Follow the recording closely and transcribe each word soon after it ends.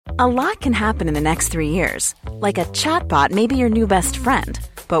A lot can happen in the next 3 years. Like a chatbot may be your new best friend.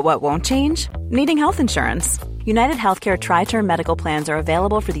 But what won't change? Needing health insurance. United Healthcare Tri-Term Medical Plans are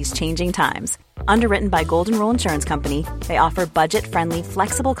available for these changing times. Underwritten by Golden Rule Insurance Company, they offer budget-friendly,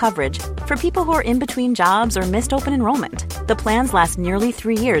 flexible coverage for people who are in between jobs or missed open enrollment. The plans last nearly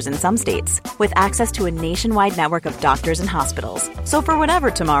 3 years in some states, with access to a nationwide network of doctors and hospitals. So for whatever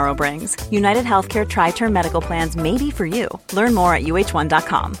tomorrow brings, United Healthcare Tri-Term Medical Plans may be for you. Learn more at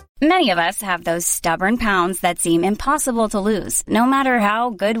uh1.com. Many of us have those stubborn pounds that seem impossible to lose, no matter how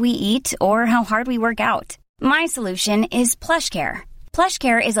good we eat or how hard we work out. My solution is PlushCare.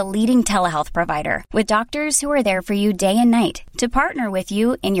 PlushCare is a leading telehealth provider with doctors who are there for you day and night to partner with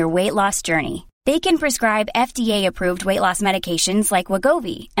you in your weight loss journey. They can prescribe FDA-approved weight loss medications like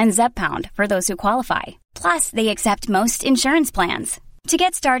Wegovy and Zepbound for those who qualify. Plus, they accept most insurance plans. To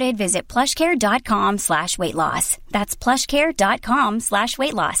get started, visit plushcare.com/weightloss. That's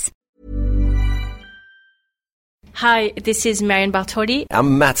plushcare.com/weightloss. Hi, this is Marion Bartoli.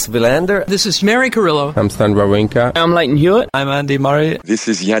 I'm Mats Wilander. This is Mary Carillo. I'm Stan Wawrinka. I'm Leighton Hewitt. I'm Andy Murray. This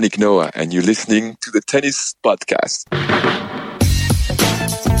is Yannick Noah, and you're listening to the Tennis Podcast.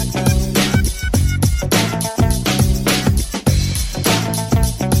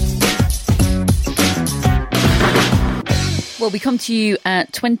 Well, we come to you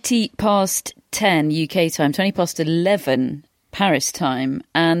at 10:20 UK time, 11 Paris time,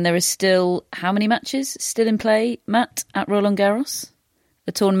 and there are still how many matches still in play, Matt, at Roland Garros?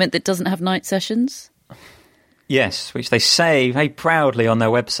 A tournament that doesn't have night sessions? Yes, which they say very proudly on their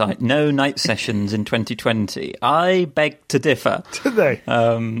website, no night sessions in 2020. I beg to differ. Did they?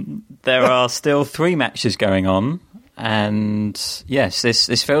 There are still 3 matches going on, and yes,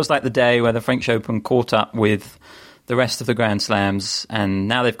 this feels like the day where the French Open caught up with the rest of the Grand Slams, and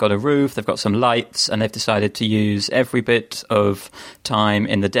now they've got a roof, they've got some lights, and they've decided to use every bit of time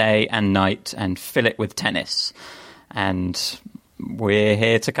in the day and night and fill it with tennis. And we're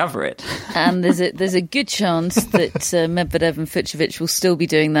here to cover it. And there's a good chance that Medvedev and Fucsovics will still be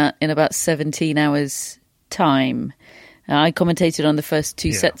doing that in about 17 hours' time. I commentated on the first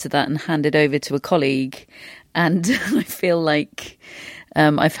 2 sets of that and handed over to a colleague, and I feel like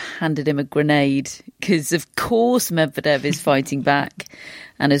I've handed him a grenade because, of course, Medvedev is fighting back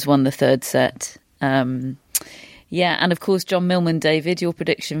and has won the 3rd set. And of course, John Millman, David, your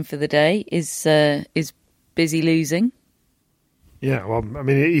prediction for the day is busy losing. Yeah, well, I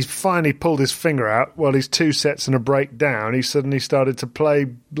mean, he's finally pulled his finger out. Well, he's 2 sets and a break down. He suddenly started to play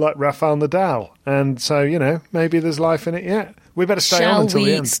like Rafael Nadal. And so, maybe there's life in it yet. We better stay on until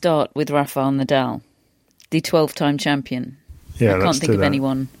the end. Shall we start with Rafael Nadal, the 12-time champion? Yeah, I can't think of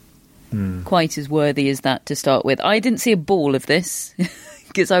anyone quite as worthy as that to start with. I didn't see a ball of this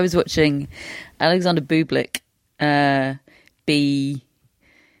because I was watching Alexander Bublik be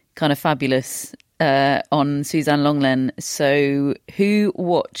kind of fabulous on Suzanne Lenglen. So who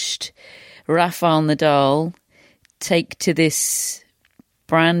watched Rafael Nadal take to this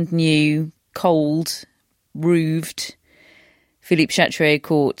brand new, cold, roofed Philippe Chatrier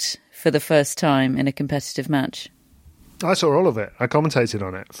court for the first time in a competitive match? I saw all of it. I commentated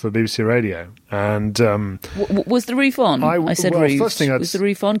on it for BBC Radio. And was the roof on? I said roof. First thing was the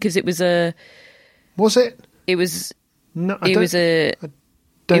roof on? Because it was a... Was it? It was... No, it was a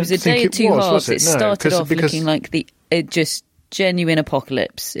day of 2 halves. It started off looking like just genuine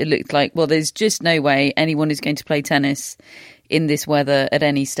apocalypse. It looked like, well, there's just no way anyone is going to play tennis in this weather at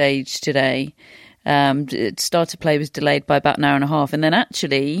any stage today. Start to play was delayed by about an hour and a half. And then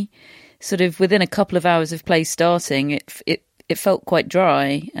actually... sort of within a couple of hours of play starting, it felt quite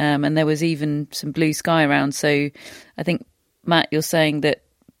dry, and there was even some blue sky around. So I think, Matt, you're saying that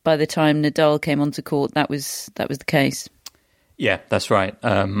by the time Nadal came onto court, that was the case. Yeah, that's right.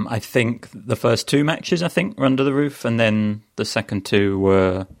 I think the first 2 matches, were under the roof, and then the second 2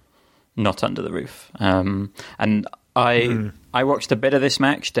 were not under the roof. And I watched a bit of this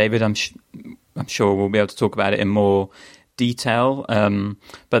match, David. I'm sure we'll be able to talk about it in more detail.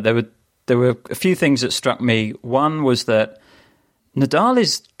 But there were a few things that struck me. One was that Nadal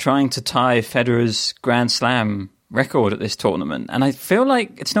is trying to tie Federer's Grand Slam record at this tournament, and I feel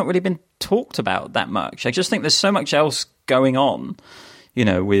like it's not really been talked about that much. I just think there's so much else going on,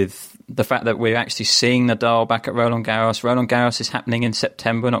 with the fact that we're actually seeing Nadal back at Roland Garros. Roland Garros is happening in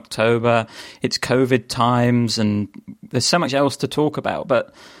September and October. It's COVID times, and there's so much else to talk about.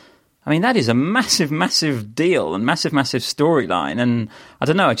 But I mean, that is a massive, massive deal and massive, massive storyline. And I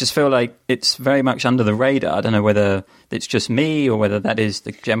don't know, I just feel like it's very much under the radar. I don't know whether it's just me or whether that is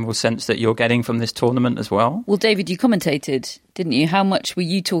the general sense that you're getting from this tournament as well. Well, David, you commentated, didn't you? How much were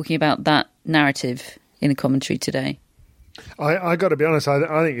you talking about that narrative in the commentary today? I got to be honest,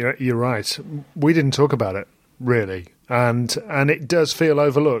 I think you're right. We didn't talk about it, really. And it does feel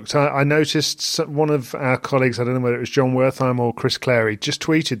overlooked. I noticed one of our colleagues, I don't know whether it was John Wertheim or Chris Clary, just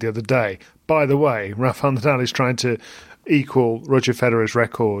tweeted the other day, by the way, Rafael Nadal is trying to equal Roger Federer's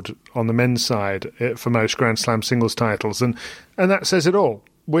record on the men's side for most Grand Slam singles titles. And that says it all.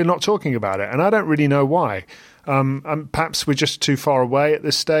 We're not talking about it. And I don't really know why. Perhaps we're just too far away at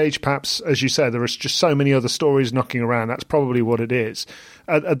this stage. Perhaps, as you said, there are just so many other stories knocking around. That's probably what it is.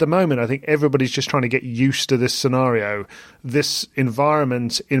 At the moment, I think everybody's just trying to get used to this scenario, this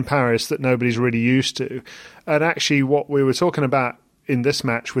environment in Paris that nobody's really used to. And actually, what we were talking about in this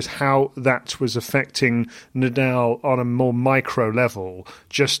match was how that was affecting Nadal on a more micro level.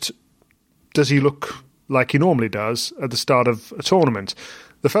 Just, does he look like he normally does at the start of a tournament?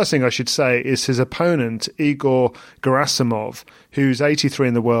 The first thing I should say is his opponent, Igor Gerasimov, who's 83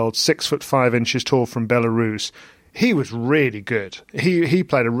 in the world, 6'5" tall from Belarus. He was really good. He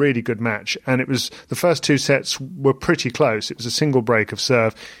played a really good match, and it was the first two sets were pretty close. It was a single break of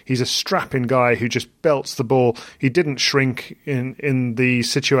serve. He's a strapping guy who just belts the ball. He didn't shrink in the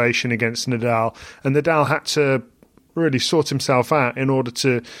situation against Nadal, and Nadal had to really sort himself out in order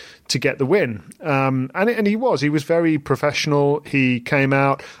to get the win. And he was very professional. He came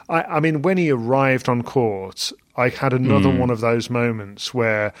out. I mean, when he arrived on court, I had another one of those moments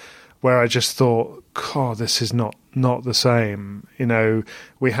where I just thought, God, this is not the same. You know,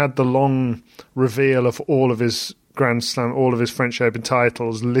 we had the long reveal of all of his Grand Slam, all of his French Open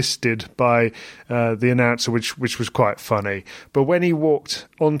titles listed by the announcer, which was quite funny. But when he walked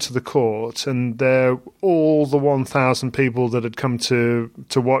onto the court, and all the 1,000 people that had come to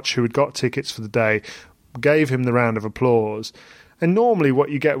watch, who had got tickets for the day, gave him the round of applause. And normally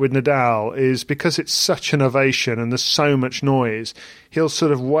what you get with Nadal is, because it's such an ovation and there's so much noise, he'll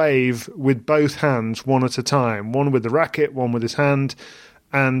sort of wave with both hands one at a time, one with the racket, one with his hand.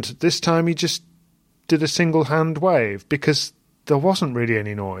 And this time he just did a single hand wave because there wasn't really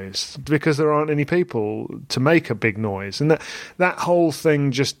any noise, because there aren't any people to make a big noise. And that whole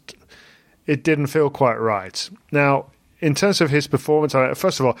thing just, it didn't feel quite right. Now, in terms of his performance,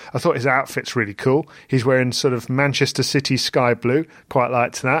 first of all, I thought his outfit's really cool. He's wearing sort of Manchester City sky blue. Quite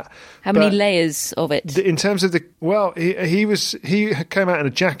liked that. How many layers of it? In terms of he came out in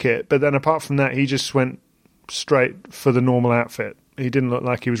a jacket, but then apart from that, he just went straight for the normal outfit. He didn't look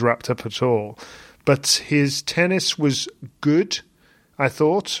like he was wrapped up at all. But his tennis was good, I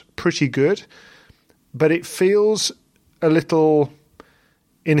thought, pretty good. But it feels a little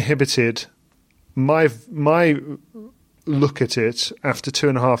inhibited. My look at it after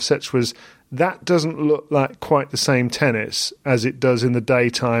 2.5 sets was, that doesn't look like quite the same tennis as it does in the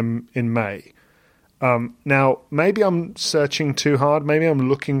daytime in May. Now, maybe I'm searching too hard, maybe I'm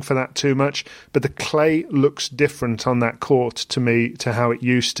looking for that too much, but the clay looks different on that court to me to how it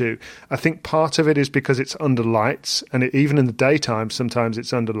used to. I think part of it is because it's under lights, and even in the daytime sometimes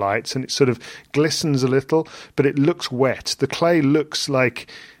it's under lights, and it sort of glistens a little, but it looks wet. The clay looks like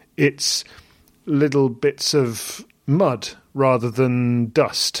it's little bits of mud rather than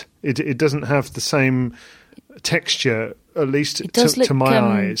dust. It doesn't have the same texture, at least to my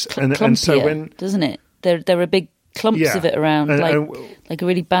eyes. And so when, doesn't it? There are big clumps of it around, like a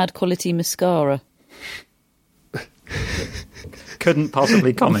really bad quality mascara. Couldn't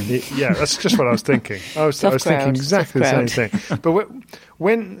possibly comment. Yeah, that's just what I was thinking. I was thinking exactly the same thing. But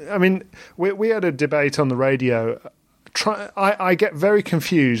we had a debate on the radio. I get very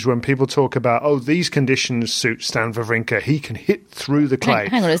confused when people talk about, these conditions suit Stan Wawrinka. He can hit through the clay.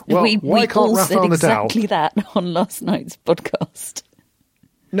 Hang on, why can't Rafael Nadal? Exactly that on last night's podcast.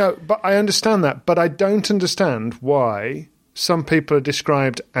 No, but I understand that. But I don't understand why some people are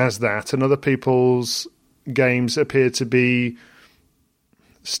described as that, and other people's games appear to be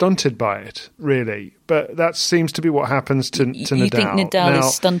stunted by it. Really, but that seems to be what happens to Nadal. You think Nadal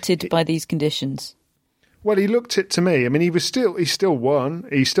is stunted by these conditions? Well, he looked it to me. I mean, he still won.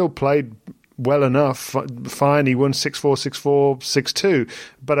 He still played well enough. Fine, he won 6-4, 6-4, 6-2.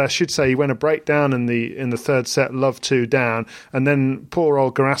 But I should say he went a breakdown in the third set, love 2 down, and then poor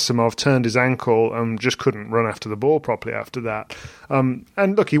old Gerasimov turned his ankle and just couldn't run after the ball properly after that.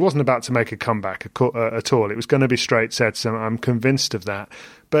 And look, he wasn't about to make a comeback at all. It was going to be straight sets, and I'm convinced of that.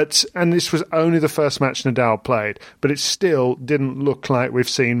 And this was only the first match Nadal played, but it still didn't look like we've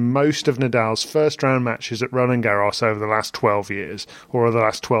seen most of Nadal's first-round matches at Roland Garros over the last 12 years, or the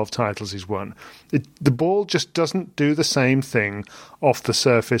last 12 titles he's won. The ball just doesn't do the same thing off the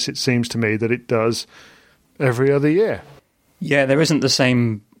surface, it seems to me, that it does every other year. Yeah, there isn't the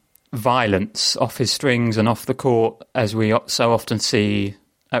same violence off his strings and off the court as we so often see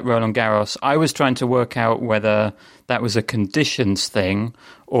at Roland Garros, I was trying to work out whether that was a conditions thing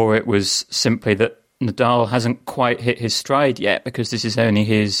or it was simply that Nadal hasn't quite hit his stride yet, because this is only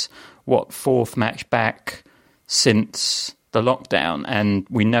his, fourth match back since the lockdown. And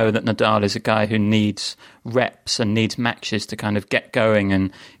we know that Nadal is a guy who needs reps and needs matches to kind of get going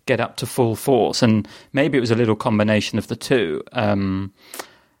and get up to full force. And maybe it was a little combination of the two. I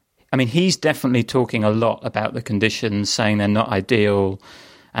mean, he's definitely talking a lot about the conditions, saying they're not ideal,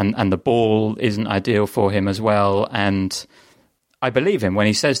 and the ball isn't ideal for him as well. And I believe him when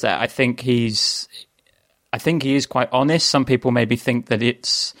he says that. I think he is quite honest. Some people maybe think that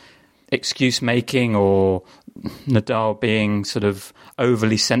it's excuse making or Nadal being sort of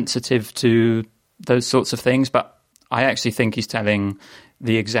overly sensitive to those sorts of things, but I actually think he's telling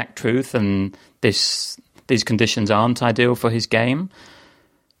the exact truth, and these conditions aren't ideal for his game.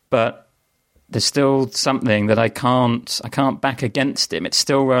 But there's still something that I can't back against him. It's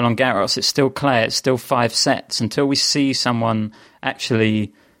still Roland Garros, it's still clay, it's still 5 sets. Until we see someone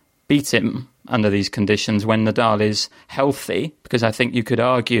actually beat him under these conditions when Nadal is healthy, because I think you could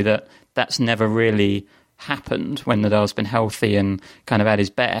argue that that's never really happened when Nadal's been healthy and kind of at his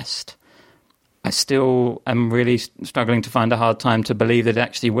best, I still am really struggling to find a hard time to believe that it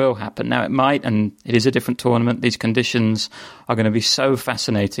actually will happen. Now, it might, and it is a different tournament. These conditions are going to be so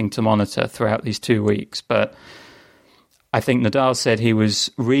fascinating to monitor throughout these 2 weeks. But I think Nadal said he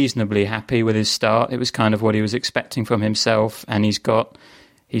was reasonably happy with his start. It was kind of what he was expecting from himself, and he's got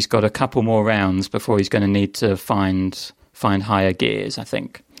a couple more rounds before he's going to need to find higher gears, I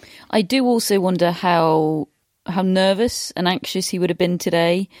think. I do also wonder how nervous and anxious he would have been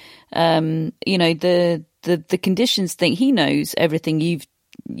today. The conditions thing, he knows everything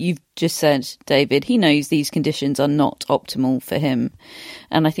you've just said, David. He knows these conditions are not optimal for him,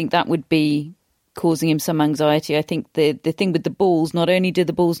 and I think that would be causing him some anxiety. I think the thing with the balls, not only did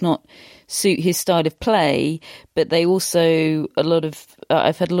the balls not suit his style of play, but they also,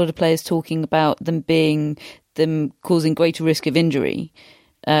 I've had a lot of players talking about them causing greater risk of injury.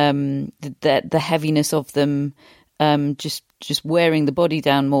 The heaviness of them, just wearing the body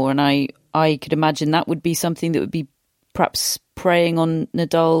down more, and I could imagine that would be something that would be perhaps preying on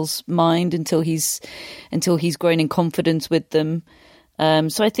Nadal's mind until he's grown in confidence with them.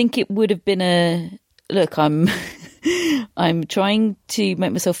 So I think it would have been look. I'm trying to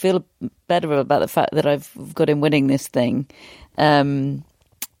make myself feel better about the fact that I've got him winning this thing. But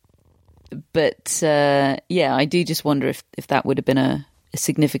I do just wonder if that would have been a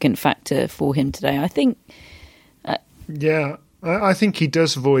significant factor for him today. I think. I think he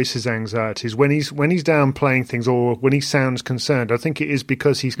does voice his anxieties when he's down playing things, or when he sounds concerned. I think it is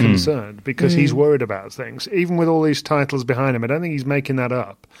because he's concerned, because he's worried about things. Even with all these titles behind him, I don't think he's making that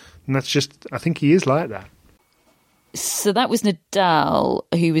up. And that's just, I think he is like that. So that was Nadal,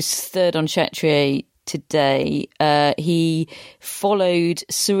 who was third on Chatrier today. He followed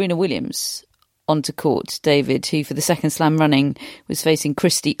Serena Williams onto court, David, who for the second slam running was facing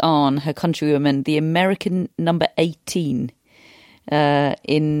Christy Ahn, her countrywoman, the American number 18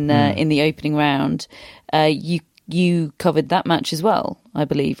 in the opening round. You covered that match as well, I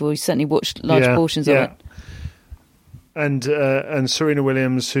believe, or you certainly watched large portions of it. And Serena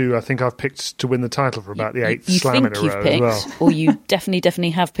Williams, who I think I've picked to win the title for about the 8th slam in a row as well. Or you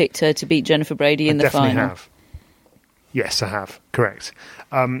definitely have picked her to beat Jennifer Brady in the final. Definitely have. Yes, I have. Correct.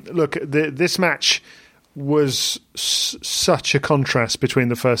 Look, this match was such a contrast between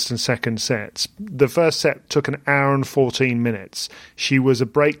the first and second sets. The first set took an hour and 14 minutes. She was a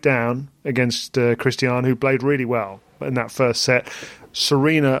breakdown against Christiane, who played really well in that first set.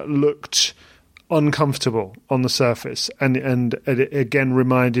 Serena looked uncomfortable on the surface, and it again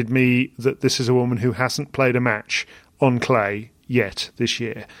reminded me that this is a woman who hasn't played a match on clay yet this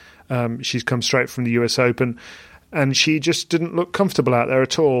year. She's come straight from the US Open, and she just didn't look comfortable out there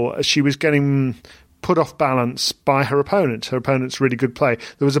at all. She was getting put off balance by her opponent. Her opponent's really good play.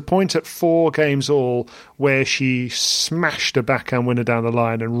 There was a point at 4 games all where she smashed a backhand winner down the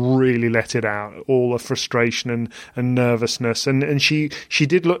line and really let it out, all the frustration and nervousness. And she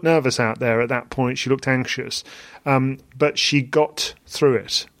did look nervous out there at that point. She looked anxious. But she got through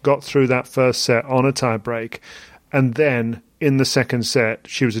it, got through that first set on a tie break. And then in the second set,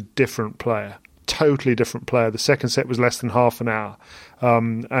 she was a different player, totally different player. The second set was less than half an hour.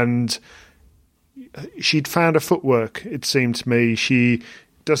 And she'd found her footwork, it seemed to me. She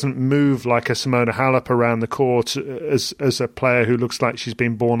doesn't move like a Simona Halep around the court as a player who looks like she's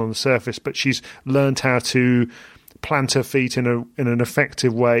been born on the surface, but she's learned how to plant her feet in an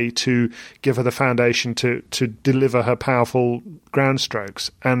effective way to give her the foundation to deliver her powerful ground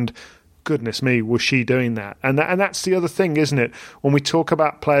strokes. And goodness me, was she doing that? And that's the other thing, isn't it? When we talk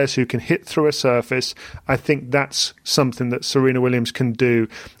about players who can hit through a surface, I think that's something that Serena Williams can do.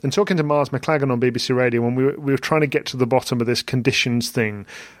 And talking to Mars McLagan on BBC Radio, when we were trying to get to the bottom of this conditions thing,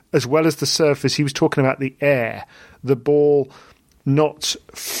 as well as the surface, he was talking about the air, the ball not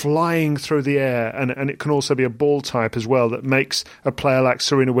flying through the air, and it can also be a ball type as well that makes a player like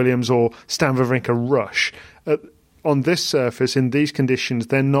Serena Williams or Stan Wawrinka rush. On this surface, in these conditions,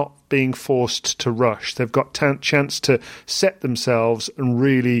 they're not being forced to rush. They've got chance to set themselves and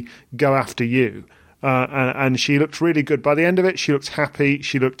really go after you. And she looked really good. By the end of it, she looked happy.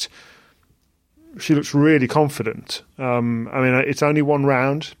 She looked really confident. I mean, it's only one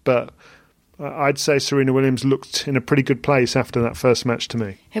round, but I'd say Serena Williams looked in a pretty good place after that first match to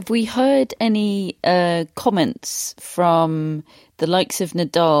me. Have we heard any comments from the likes of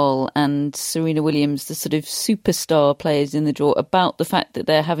Nadal and Serena Williams, the sort of superstar players in the draw, about the fact that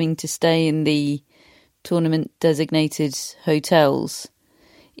they're having to stay in the tournament-designated hotels?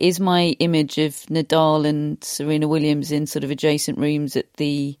 Is my image of Nadal and Serena Williams in sort of adjacent rooms at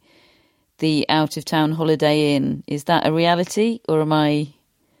the out-of-town Holiday Inn, is that a reality, or am I...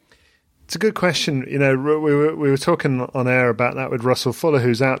 It's a good question. You know, we were talking on air about that with Russell Fuller,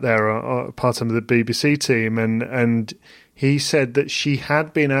 who's out there, part of the BBC team, and he said that she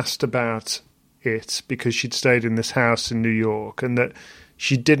had been asked about it because she'd stayed in this house in New York, and that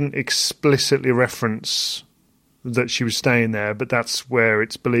she didn't explicitly reference that she was staying there, but that's where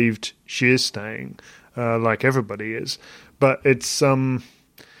it's believed she is staying, like everybody is. But it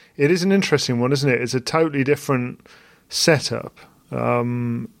is an interesting one, isn't it? It's a totally different setup.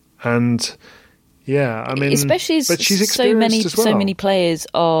 And yeah, I mean, especially as but she's experienced as well. So many players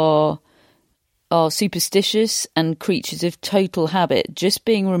are superstitious and creatures of total habit. Just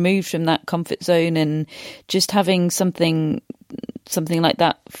being removed from that comfort zone and just having something like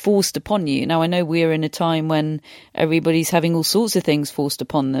that forced upon you. Now, I know we're in a time when everybody's having all sorts of things forced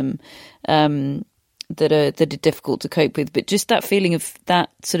upon them that are difficult to cope with, but just that feeling of that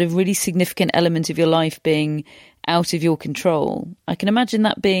sort of really significant element of your life being out of your control. I can imagine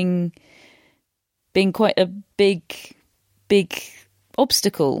that being quite a big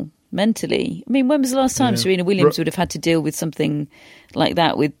obstacle mentally. I mean, when was the last time Serena Williams would have had to deal with something like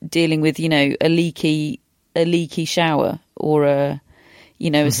that, with dealing with, you know, a leaky shower or a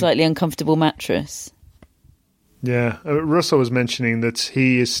slightly uncomfortable mattress? Yeah, Russell was mentioning that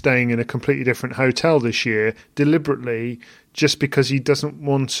he is staying in a completely different hotel this year deliberately just because he doesn't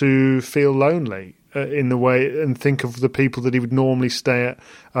want to feel lonely in the way, and think of the people that he would normally stay at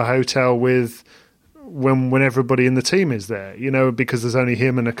a hotel with when everybody in the team is there, you know, because there's only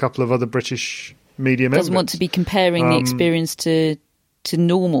him and a couple of other British media members. Doesn't want to be comparing the experience to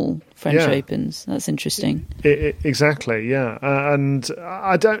normal French Opens. That's interesting. Exactly, yeah. And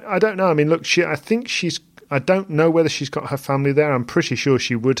I don't know. I mean, look, I don't know whether she's got her family there. I'm pretty sure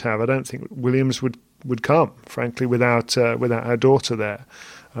she would have. I don't think Williams would come, frankly, without her daughter there.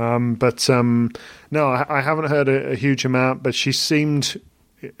 No, I haven't heard a huge amount, but she seemed,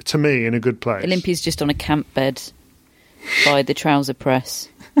 to me, in a good place. Olympia's just on a camp bed by the trouser press.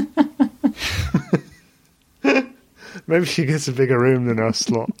 Maybe she gets a bigger room than us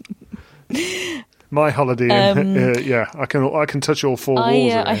lot. My Holiday Inn, I can touch all four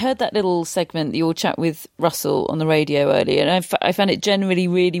walls. I heard that little segment, your chat with Russell on the radio earlier, and I found it generally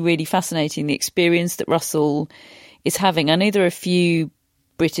really, really fascinating, the experience that Russell is having. I know there are a few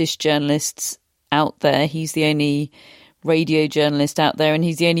British journalists out there. He's the only radio journalist out there, and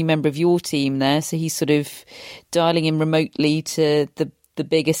he's the only member of your team there, so he's sort of dialing in remotely to the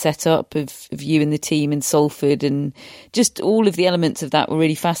bigger setup of you and the team in Salford, and just all of the elements of that were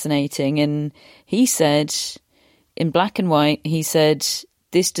really fascinating. And he said, in black and white, he said,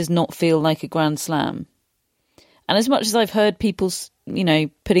 this does not feel like a Grand Slam. And as much as I've heard people, you know,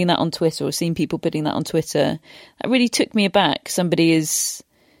 putting that on Twitter or seen people putting that on Twitter, that really took me aback. Somebody as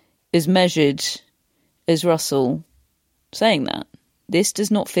measured as Russell saying that. This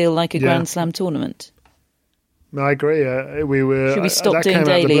does not feel like a Grand Slam tournament. I agree. Should we stop doing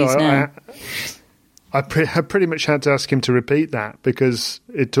dailies now? I pretty much had to ask him to repeat that because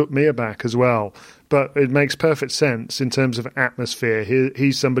it took me aback as well. But it makes perfect sense in terms of atmosphere.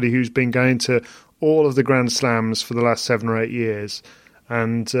 He's somebody who's been going to all of the Grand Slams for the last 7 or 8 years.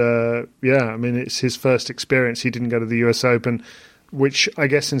 And, I mean, it's his first experience. He didn't go to the US Open, which I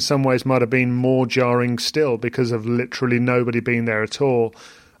guess in some ways might have been more jarring still because of literally nobody being there at all.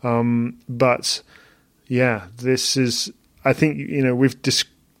 But... yeah, this is, I think, you know, we've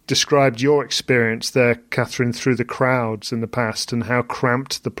described your experience there, Catherine, through the crowds in the past and how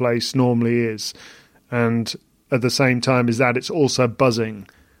cramped the place normally is. And at the same time as that, it's also buzzing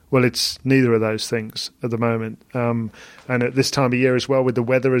Well, it's neither of those things at the moment, and at this time of year as well, with the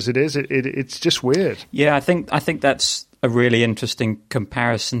weather as it is, it's just weird. Yeah, I think that's a really interesting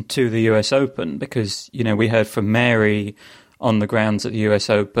comparison to the US Open, because we heard from Mary on the grounds at the US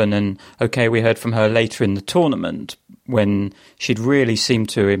Open, and we heard from her later in the tournament when she'd really seemed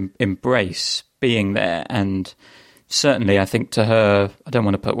to embrace being there. And certainly, I think to her, I don't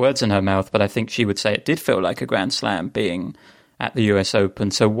want to put words in her mouth, but I think she would say it did feel like a Grand Slam being at the US Open.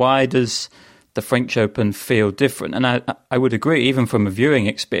 So why does the French Open feel different? And I would agree, even from a viewing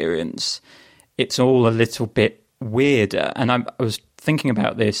experience, it's all a little bit weirder. And I was thinking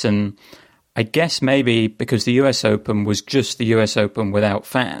about this, and I guess maybe because the US Open was just the US Open without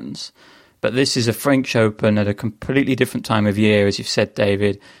fans, but this is a French Open at a completely different time of year, as you've said,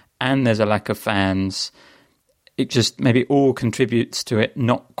 David, and there's a lack of fans. It just maybe all contributes to it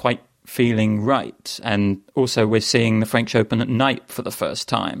not quite feeling right. And also we're seeing the French Open at night for the first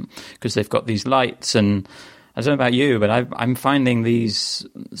time because they've got these lights. And I don't know about you, but I'm finding these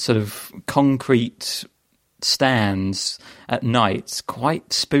sort of concrete stands at night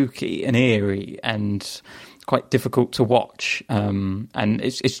quite spooky and eerie and quite difficult to watch. And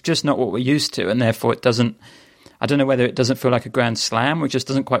it's just not what we're used to. And therefore it doesn't, I don't know whether it doesn't feel like a Grand Slam or it just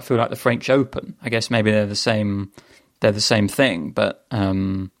doesn't quite feel like the French Open. I guess maybe they're the same thing. But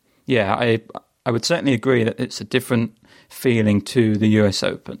yeah, I would certainly agree that it's a different feeling to the US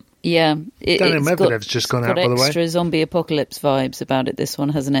Open. Yeah, Daniil Medvedev's just gone out, by the way. Extra zombie apocalypse vibes about it, this one,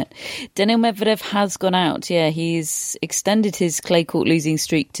 hasn't it? Daniil Medvedev has gone out. Yeah, he's extended his clay court losing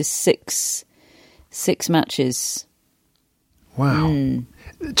streak to six matches. Wow.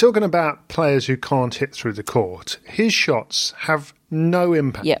 Talking about players who can't hit through the court, his shots have no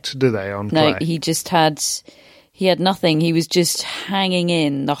impact, do they, on play? No, he had nothing. He was just hanging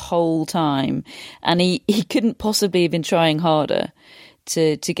in the whole time. And he couldn't possibly have been trying harder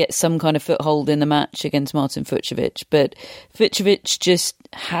to get some kind of foothold in the match against Martin Fucsovics. But Fucsovics just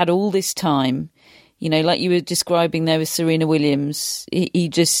had all this time, like you were describing there with Serena Williams. He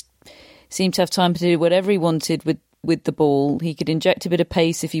just seemed to have time to do whatever he wanted with the ball. He could inject a bit of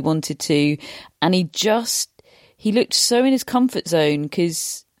pace if he wanted to. And he looked so in his comfort zone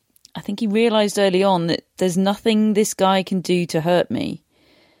because I think he realised early on that there's nothing this guy can do to hurt me.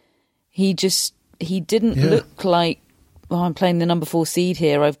 He didn't look like, I'm playing the number 4 seed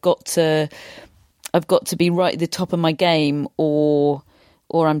here. I've got to be right at the top of my game, or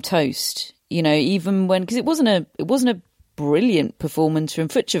I'm toast. Even when, because it wasn't a brilliant performance from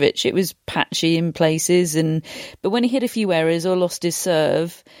Fucsovics. It was patchy in places, but when he hit a few errors or lost his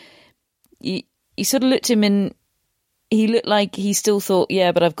serve, you sort of looked at him and he looked like he still thought,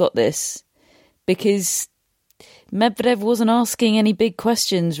 yeah, but I've got this, because Medvedev wasn't asking any big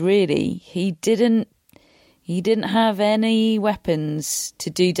questions. Really, he didn't have any weapons to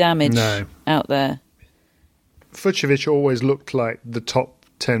do damage out there. Fucsovics always looked like the top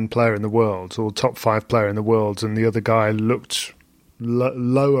 10 player in the world or top 5 player in the world, and the other guy looked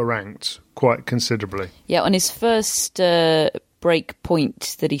lower ranked quite considerably. Yeah, on his first break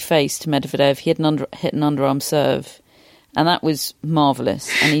point that he faced Medvedev, he had hit an underarm serve, and that was marvellous,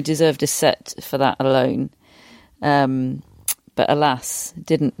 and he deserved a set for that alone. But alas,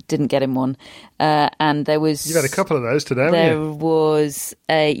 didn't get him one. And there was... You've had a couple of those today, haven't you?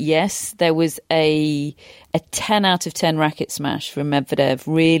 There was a 10 out of 10 racket smash from Medvedev.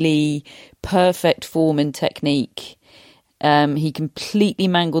 Really perfect form and technique. He completely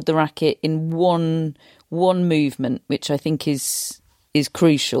mangled the racket in one movement, which I think is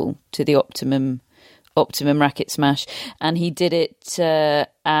crucial to the optimum racket smash. And he did it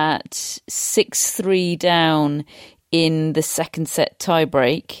at 6-3 down in the second set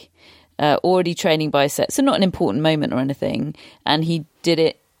tiebreak, already trailing by a set, so not an important moment or anything. And he did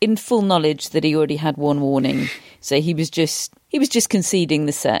it in full knowledge that he already had one warning, so he was just conceding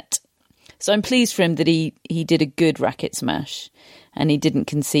the set. So I'm pleased for him that he did a good racket smash, and he didn't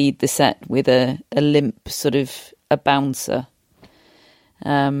concede the set with a limp sort of a bouncer.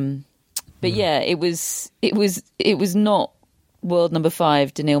 But yeah, it was not world number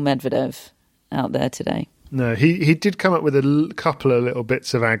 5 Daniil Medvedev out there today. No, he did come up with a couple of little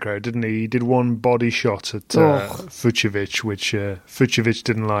bits of aggro, didn't he? He did one body shot at Fucsovics, which Fucsovics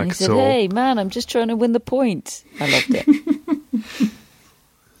didn't like at all. Hey, man, I'm just trying to win the point. I loved it.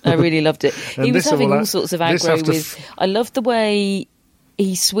 I really loved it. He was having all sorts of aggro I loved the way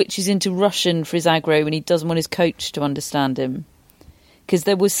he switches into Russian for his aggro when he doesn't want his coach to understand him. Because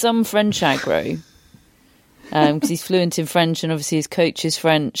there was some French aggro, because he's fluent in French and obviously his coach is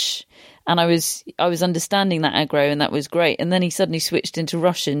French. And I was understanding that aggro, and that was great. And then he suddenly switched into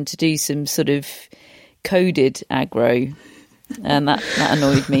Russian to do some sort of coded aggro, And that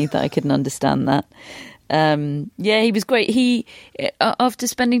annoyed me that I couldn't understand that. He was great. He, after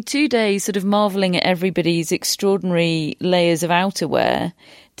spending 2 days sort of marvelling at everybody's extraordinary layers of outerwear,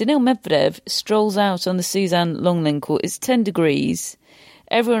 Daniil Medvedev strolls out on the Suzanne Lenglen court. It's 10 degrees.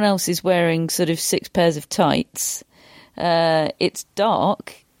 Everyone else is wearing sort of 6 pairs of tights. It's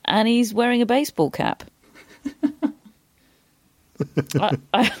dark, and he's wearing a baseball cap.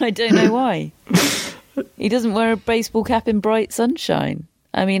 I don't know why. He doesn't wear a baseball cap in bright sunshine.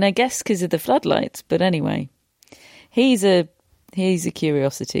 I mean, I guess because of the floodlights, but anyway. He's a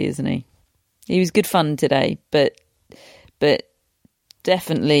curiosity, isn't he? He was good fun today, but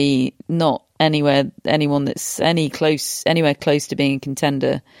definitely not anyone that's anywhere close to being a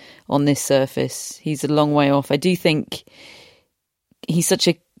contender on this surface. He's a long way off. I do think he's such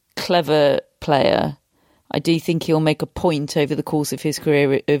a clever player. I do think he'll make a point over the course of his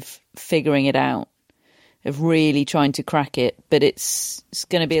career of figuring it out, of really trying to crack it. But it's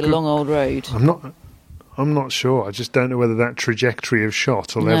going to be a long old road. I'm not sure. I just don't know whether that trajectory of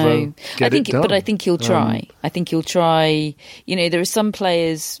shot will ever get it done. But I think he'll try. I think he'll try. You know, there are some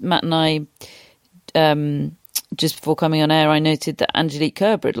players, Matt and I, just before coming on air, I noted that Angelique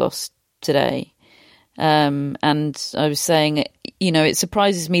Kerber had lost today. And I was saying, you know, it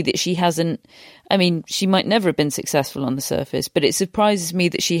surprises me that she hasn't, I mean, she might never have been successful on the surface, but it surprises me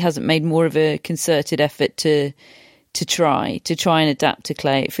that she hasn't made more of a concerted effort to try and adapt to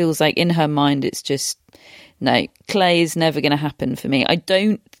clay. It feels like in her mind it's just, no, clay is never going to happen for me. I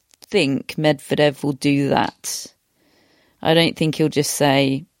don't think Medvedev will do that. I don't think he'll just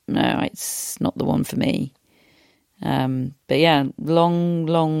say, no, it's not the one for me. But yeah,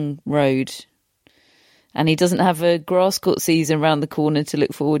 long road. And he doesn't have a grass court season around the corner to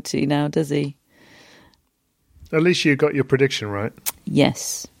look forward to now, does he? At least you got your prediction right.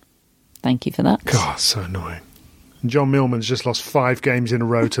 Yes. Thank you for that. God, so annoying. John Millman's just lost 5 games in a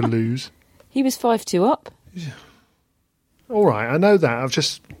row to lose. He was 5-2 up. Yeah. All right, I know that. I've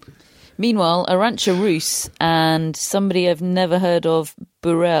just... Meanwhile, Arantxa Rus and somebody I've never heard of,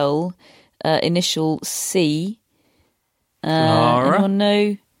 Burel, initial C. Anyone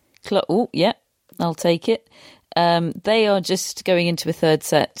know? Yeah, I'll take it. They are just going into a third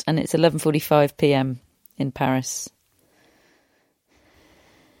set, and it's 11:45 p.m. in Paris.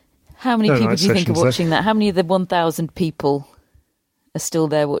 How many people do you think are watching that? How many of the 1,000 people are still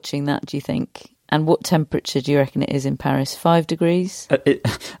there watching that, do you think? And what temperature do you reckon it is in Paris? 5 degrees?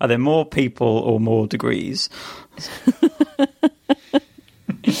 Are there more people or more degrees?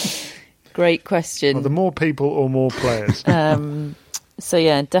 Great question. Are there more people or more players? So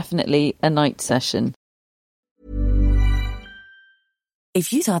yeah, definitely a night session.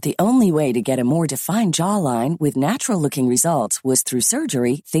 If you thought the only way to get a more defined jawline with natural-looking results was through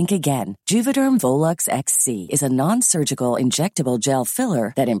surgery, think again. Juvederm Volux XC is a non-surgical injectable gel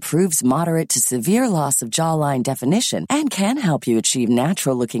filler that improves moderate to severe loss of jawline definition and can help you achieve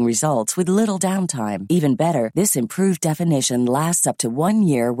natural-looking results with little downtime. Even better, this improved definition lasts up to 1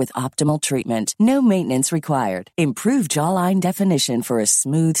 year with optimal treatment. No maintenance required. Improve jawline definition for a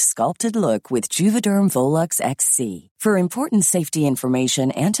smooth, sculpted look with Juvederm Volux XC. For important safety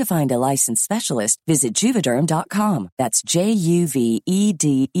information and to find a licensed specialist, visit Juvederm.com. That's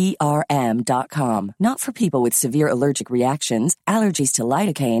JUVEDERM.com. Not for people with severe allergic reactions, allergies to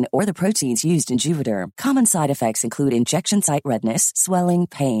lidocaine, or the proteins used in Juvederm. Common side effects include injection site redness, swelling,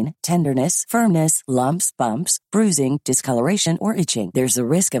 pain, tenderness, firmness, lumps, bumps, bruising, discoloration, or itching. There's a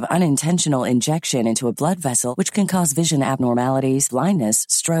risk of unintentional injection into a blood vessel, which can cause vision abnormalities, blindness,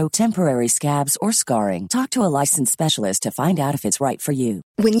 stroke, temporary scabs, or scarring. Talk to a licensed specialist to find out if it's right for you.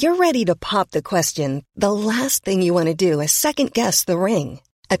 When you're ready to pop the question, the last thing you want to do is second-guess the ring.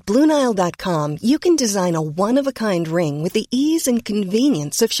 At BlueNile.com, you can design a one-of-a-kind ring with the ease and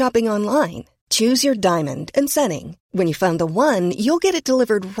convenience of shopping online. Choose your diamond and setting. When you find the one, you'll get it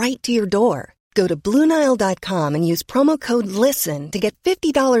delivered right to your door. Go to BlueNile.com and use promo code LISTEN to get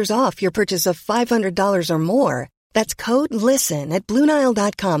 $50 off your purchase of $500 or more. That's code LISTEN at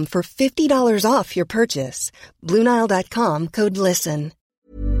BlueNile.com for $50 off your purchase. BlueNile.com, code LISTEN.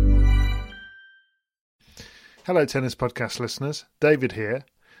 Hello, Tennis Podcast listeners. David here.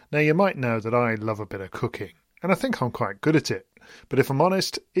 Now, you might know that I love a bit of cooking, and I think I'm quite good at it. But if I'm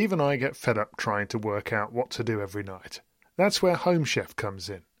honest, even I get fed up trying to work out what to do every night. That's where Home Chef comes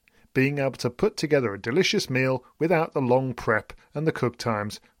in. Being able to put together a delicious meal without the long prep and the cook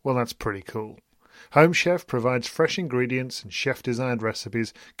times, well, that's pretty cool. Home Chef provides fresh ingredients and chef-designed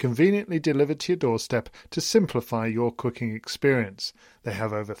recipes conveniently delivered to your doorstep to simplify your cooking experience. They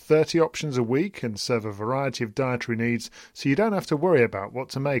have over 30 options a week and serve a variety of dietary needs, so you don't have to worry about what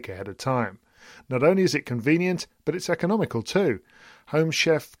to make ahead of time. Not only is it convenient, but it's economical too. Home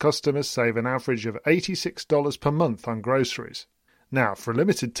Chef customers save an average of $86 per month on groceries. Now, for a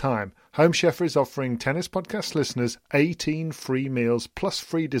limited time, Home Chef is offering Tennis Podcast listeners 18 free meals plus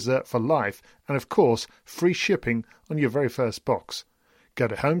free dessert for life and, of course, free shipping on your very first box. Go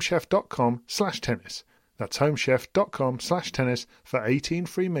to homechef.com/tennis. That's homechef.com/tennis for 18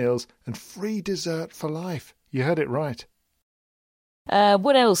 free meals and free dessert for life. You heard it right.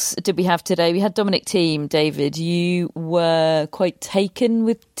 What else did we have today? We had Dominic Thiem. David, you were quite taken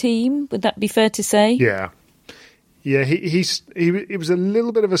with Thiem. Would that be fair to say? Yeah. It was a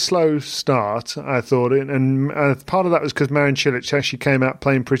little bit of a slow start, I thought, and part of that was because Marin Cilic actually came out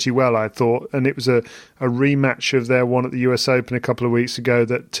playing pretty well, I thought, and it was a rematch of their one at the US Open a couple of weeks ago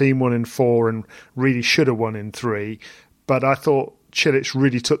that Thiem won in 4 and really should have won in 3. But I thought Cilic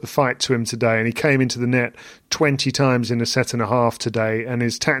really took the fight to him today, and he came into the net 20 times in a set and a half today, and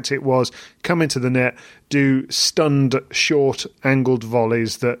his tactic was come into the net, do stunned, short, angled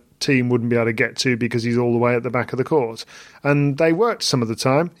volleys that Thiem wouldn't be able to get to because he's all the way at the back of the court. And they worked some of the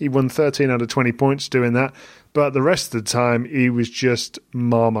time. He won 13 out of 20 points doing that, but the rest of the time he was just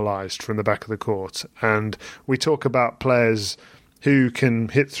marmalised from the back of the court. And we talk about players who can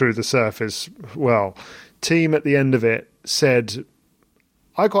hit through the surface. Well, Thiem at the end of it said,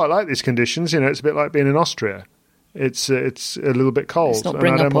 I quite like these conditions. It's a bit like being in Austria. It's a little bit cold. Let's not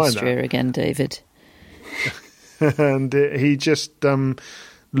bring up Austria again, David. And he just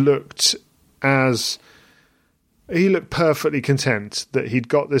looked perfectly content that he'd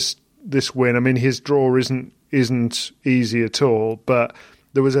got this win. I mean, his draw isn't easy at all, but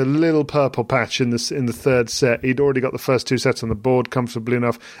there was a little purple patch in the third set. He'd already got the first 2 sets on the board comfortably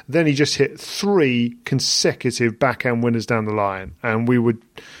enough. Then he just hit 3 consecutive backhand winners down the line. And we would,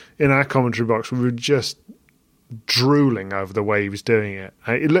 in our commentary box, we were just drooling over the way he was doing it.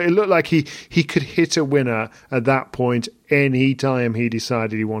 It looked like he could hit a winner at that point any time he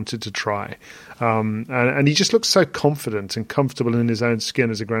decided he wanted to try. And he just looked so confident and comfortable in his own skin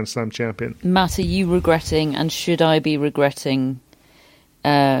as a Grand Slam champion. Matt, are you regretting, and should I be regretting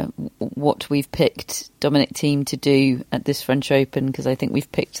what we've picked Dominic Thiem to do at this French Open? Because I think we've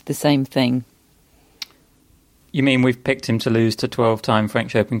picked the same thing. You mean we've picked him to lose to 12-time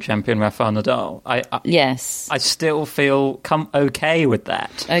French Open champion Rafael Nadal? Yes. I still feel okay with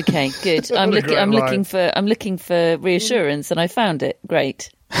that. Okay, good. I'm looking for reassurance, and I found it. Great.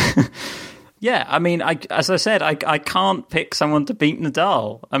 Yeah, I mean, as I said, I can't pick someone to beat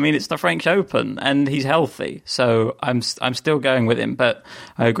Nadal. I mean, it's the French Open, and he's healthy, so I'm still going with him. But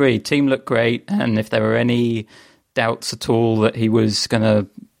I agree, Thiem looked great, and if there were any doubts at all that he was going to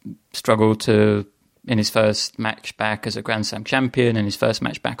struggle in his first match back as a Grand Slam champion and his first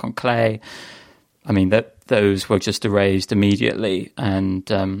match back on clay, I mean, those were just erased immediately.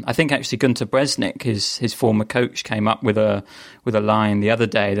 And I think actually Gunter Bresnik, his former coach, came up with a line the other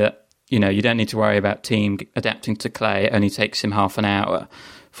day that, you don't need to worry about Thiem adapting to clay. It only takes him half an hour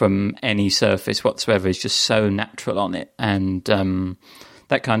from any surface whatsoever. He's just so natural on it. And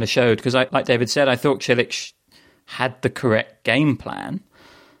that kind of showed, because like David said, I thought Cilic had the correct game plan.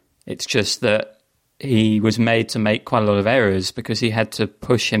 It's just that he was made to make quite a lot of errors because he had to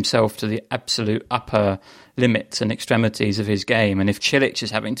push himself to the absolute upper limits and extremities of his game. And if Cilic is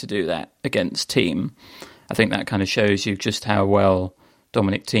having to do that against Thiem, I think that kind of shows you just how well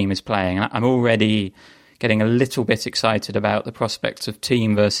Dominic Thiem is playing. And I'm already getting a little bit excited about the prospects of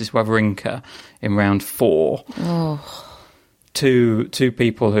Thiem versus Wawrinka in round 4. Oh. Two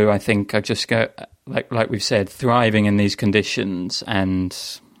people who I think are just, like we've said, thriving in these conditions. And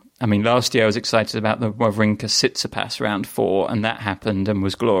I mean, last year I was excited about the Wawrinka Tsitsipas round 4, and that happened and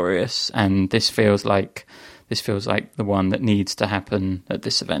was glorious. And this feels like the one that needs to happen at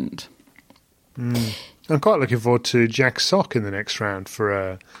this event. I'm quite looking forward to Jack Sock in the next round for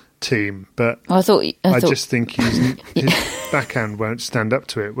a Thiem, but I just think his backhand won't stand up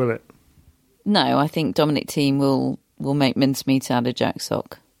to it, will it? No, I think Dominic Thiem will make mincemeat out of Jack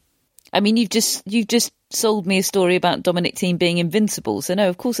Sock. I mean, you've just sold me a story about Dominic Thiem being invincible, so no,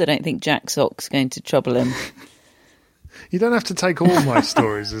 of course I don't think Jack Sock's going to trouble him. You don't have to take all my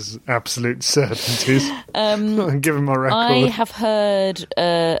stories as absolute certainties. Give him my record. I have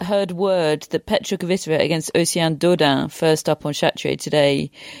heard word that Petra Kvitova against Oceane Dodin, first up on Chatrier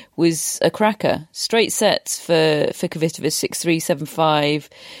today, was a cracker. Straight sets for Kvitova, 6-3, 7-5.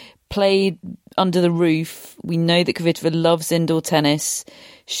 Played under the roof. We know that Kvitova loves indoor tennis.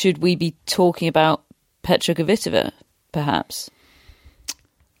 Should we be talking about Petra Kvitova, perhaps?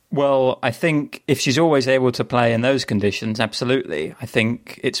 Well, I think if she's always able to play in those conditions, absolutely. I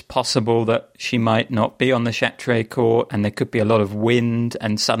think it's possible that she might not be on the Châtrier court and there could be a lot of wind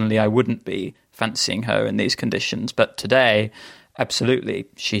and suddenly I wouldn't be fancying her in these conditions. But today, absolutely,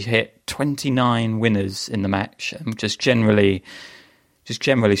 she hit 29 winners in the match and just generally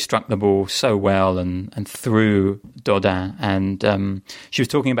struck the ball so well and through Dodin. And she was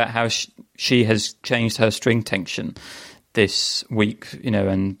talking about how she has changed her string tension this week,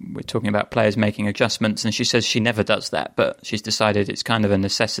 and we're talking about players making adjustments, and she says she never does that, but she's decided it's kind of a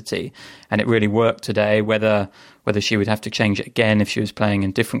necessity, and it really worked today, whether she would have to change it again if she was playing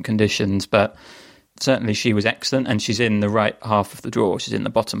in different conditions, but certainly she was excellent, and she's in the right half of the draw. She's in the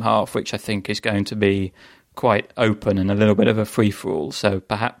bottom half, which I think is going to be quite open and a little bit of a free-for-all, so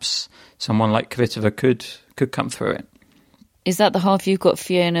perhaps someone like Kvitova could come through it. Is that the half you've got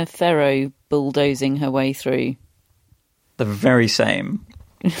Fiona Ferro bulldozing her way through? The very same.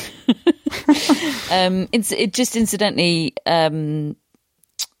 It just incidentally,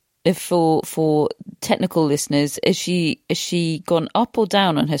 for technical listeners, is she gone up or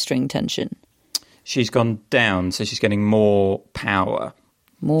down on her string tension? She's gone down, so she's getting more power.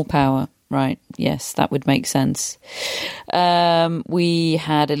 More power, right? Yes, that would make sense. We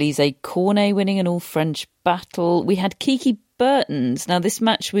had Elise Cornet winning an all-French battle. We had Kiki Bertens. Now, this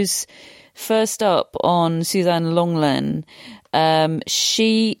match was first up on Suzanne Lenglen.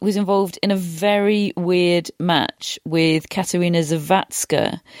 She was involved in a very weird match with Katerina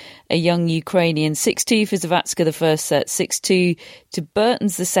Zavatska, a young Ukrainian. 6-2 for Zavatska the first set, 6-2 to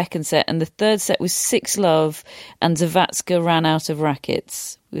Bertens the second set, and the third set was 6-love, and Zavatska ran out of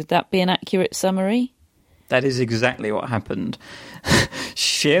rackets. Would that be an accurate summary? That is exactly what happened.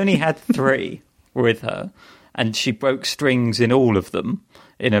 She only had 3 with her, and she broke strings in all of them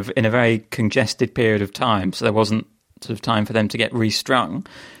in a very congested period of time, so there wasn't sort of time for them to get restrung.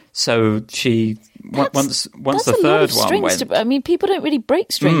 So she once the third one went. I mean, people don't really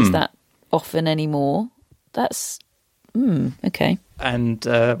break strings that often anymore. That's okay. And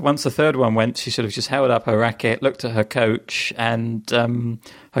once the third one went, she sort of just held up her racket, looked at her coach, and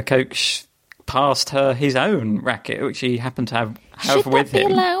her coach passed her his own racket, which he happened to have with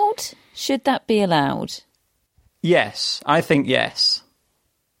him. Should that be allowed? Yes, I think yes.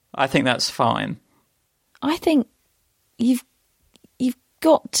 I think that's fine. I think you've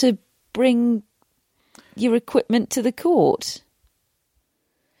got to bring your equipment to the court.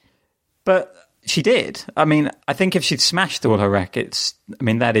 But she did. I mean, I think if she'd smashed all her rackets, I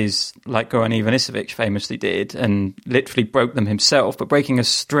mean, that is like Goran Ivanisevic famously did and literally broke them himself. But breaking a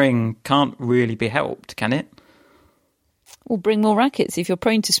string can't really be helped, can it? Well, bring more rackets if you're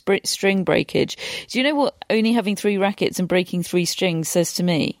prone to string breakage. Do you know what only having 3 rackets and breaking 3 strings says to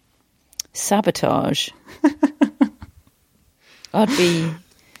me? Sabotage. I'd be...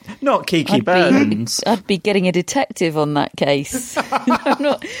 Not Kiki Bertens. I'd be getting a detective on that case. I'm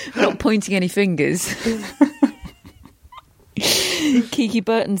not pointing any fingers. Kiki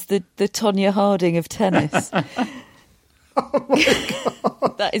Bertens, the Tonya Harding of tennis. Oh my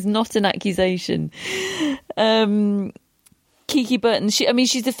God. That is not an accusation. Kiki Bertens, she's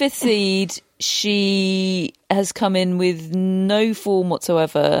the 5th seed. She has come in with no form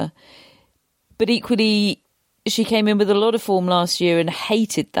whatsoever. But equally, she came in with a lot of form last year and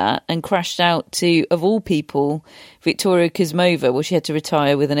hated that and crashed out to, of all people, Victoria Kuzmova. Well, she had to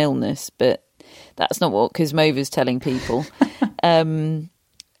retire with an illness, but that's not what Kuzmova's telling people. So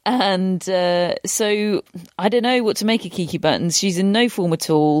I don't know what to make of Kiki Bertens. She's in no form at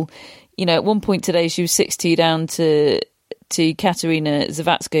all. At one point today, she was 6-2 down to Katerina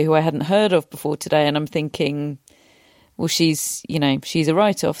Zavatska, who I hadn't heard of before today. And I'm thinking, well, she's a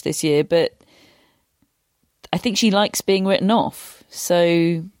write-off this year, but I think she likes being written off.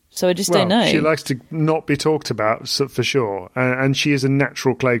 So I just don't know. She likes to not be talked about, for sure. And she is a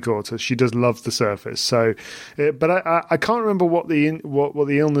natural clay courter. She does love the surface. So, but I can't remember what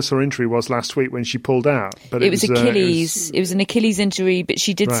the illness or injury was last week when she pulled out. But it was Achilles. It was an Achilles injury. But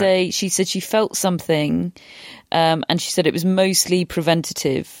she did say, she said she felt something, and she said it was mostly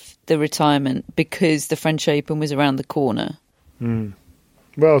preventative, the retirement, because the French Open was around the corner.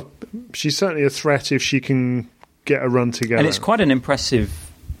 Well, she's certainly a threat if she can get a run together. And it's quite an impressive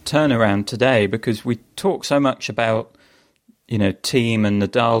turnaround today because we talk so much about, Thiem and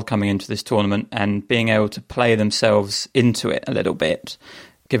Nadal coming into this tournament and being able to play themselves into it a little bit,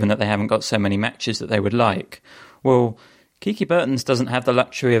 given that they haven't got so many matches that they would like. Well, Kiki Bertens doesn't have the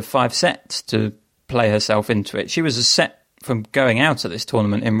luxury of 5 sets to play herself into it. She was a set from going out of this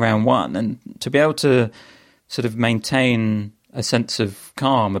tournament in round 1, and to be able to sort of maintain a sense of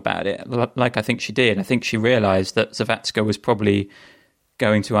calm about it, like I think she did. I think she realised that Zavatska was probably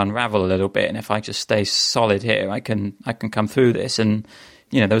going to unravel a little bit, and if I just stay solid here, I can come through this. And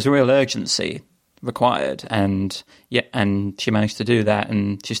there was a real urgency required, and she managed to do that,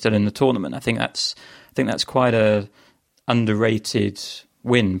 and she's still in the tournament. I think that's quite a underrated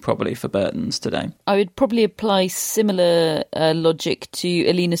win probably for Bertens today. I would probably apply similar logic to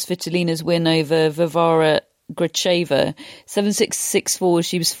Elina Svitolina's win over Varvara Gracheva. 7-6, 6-4.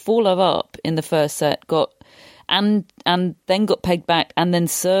 She was 4-love up in the first set, and then got pegged back and then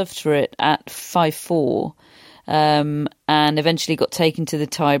served for it at 5-4. And eventually got taken to the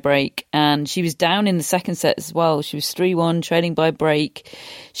tie-break. And she was down in the second set as well. She was 3-1, trailing by break.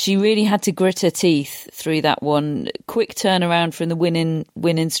 She really had to grit her teeth through that one. Quick turnaround from the win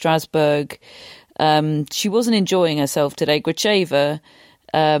in Strasbourg. She wasn't enjoying herself today. Gracheva,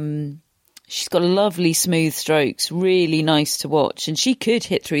 she's got lovely smooth strokes, really nice to watch. And she could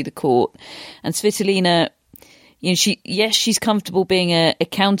hit through the court. And Svitolina, she's comfortable being a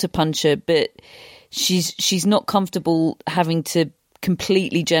counter-puncher, but she's not comfortable having to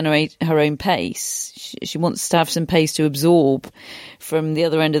completely generate her own pace. She wants to have some pace to absorb from the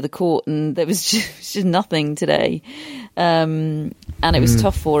other end of the court, and there was just nothing today. And it was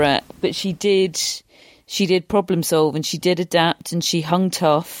tough for her, but she did problem solve, and she did adapt, and she hung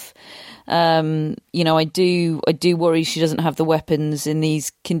tough. I do worry she doesn't have the weapons in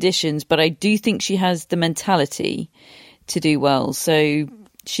these conditions, but I do think she has the mentality to do well. So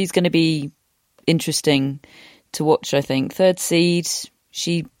she's going to be interesting to watch, I think. Third seed,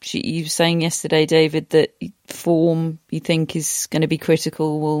 you were saying yesterday, David, that form you think is going to be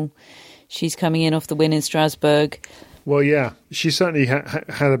critical. Well, she's coming in off the win in Strasbourg. Well, yeah, she certainly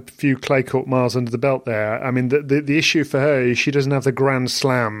had a few clay court miles under the belt there. I mean, the issue for her is she doesn't have the Grand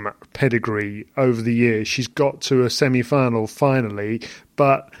Slam pedigree over the years. She's got to a semi-final finally,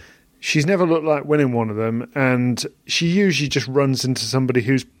 but she's never looked like winning one of them, and she usually just runs into somebody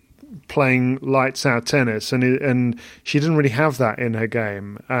who's playing lights out tennis, and she didn't really have that in her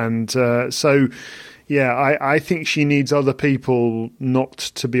game. And so I think she needs other people not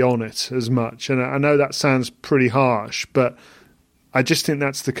to be on it as much. And I know that sounds pretty harsh, but I just think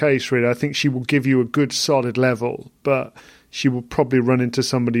that's the case, really. I think she will give you a good solid level, but she will probably run into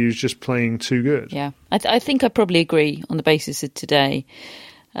somebody who's just playing too good. Yeah, I think I probably agree on the basis of today.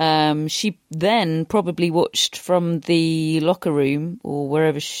 She then probably watched from the locker room or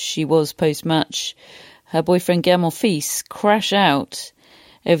wherever she was post-match her boyfriend Gael Monfils crash out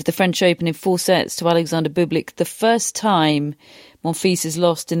over the French Open in 4 sets to Alexander Bublik, the first time Monfils has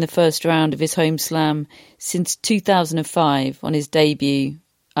lost in the first round of his home slam since 2005 on his debut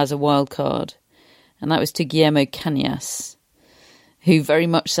as a wild card. And that was to Guillermo Cañas, who very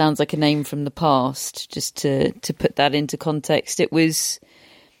much sounds like a name from the past. Just to put that into context, it was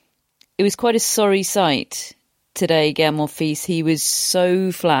quite a sorry sight today, Gael Monfils. He was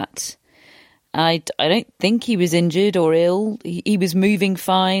so flat. I don't think he was injured or ill. He was moving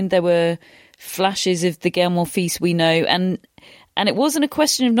fine. There were flashes of the Gael Monfils we know. And it wasn't a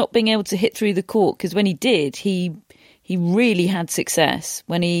question of not being able to hit through the court, because when he did, he really had success.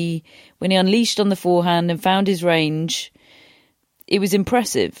 When he unleashed on the forehand and found his range, it was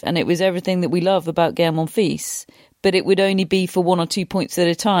impressive. And it was everything that we love about Gael Monfils. But it would only be for 1 or 2 points at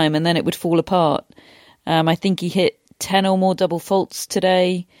a time, and then it would fall apart. I think he hit 10 or more double faults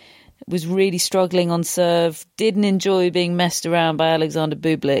today. Was really struggling on serve. Didn't enjoy being messed around by Alexander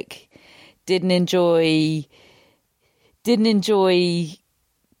Bublik. Didn't enjoy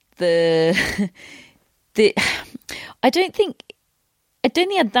the I don't think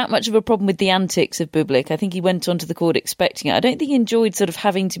he had that much of a problem with the antics of Bublik. I think he went onto the court expecting it. I don't think he enjoyed sort of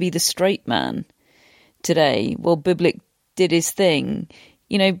having to be the straight man today. Well, Bublik did his thing.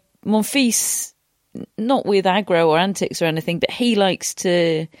 Monfils, not with aggro or antics or anything, but he likes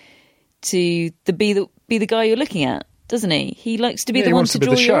to be the guy you're looking at, doesn't he? He likes to be the one to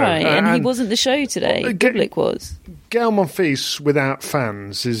draw your eye, and he wasn't the show today. Bublik was. Gael Monfils without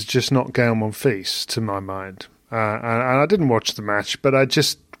fans is just not Gael Monfils to my mind. And I didn't watch the match, but I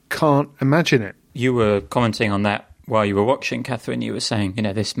just can't imagine it. You were commenting on that while you were watching, Catherine. You were saying,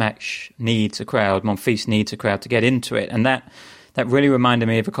 this match needs a crowd. Monfils needs a crowd to get into it, and that really reminded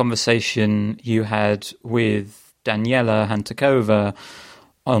me of a conversation you had with Daniela Hantakova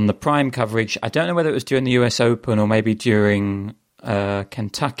on the Prime coverage. I don't know whether it was during the US Open or maybe during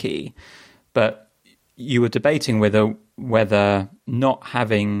Kentucky, but you were debating whether not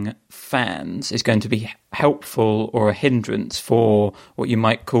having fans is going to be helpful or a hindrance for what you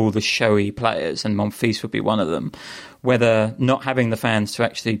might call the showy players, and Monfils would be one of them. Whether not having the fans to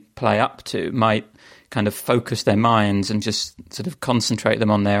actually play up to might kind of focus their minds and just sort of concentrate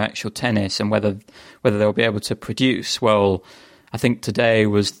them on their actual tennis, and whether they'll be able to produce. Well, I think today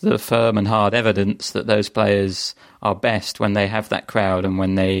was the firm and hard evidence that those players are best when they have that crowd and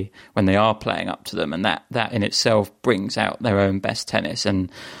when they are playing up to them, and that in itself brings out their own best tennis.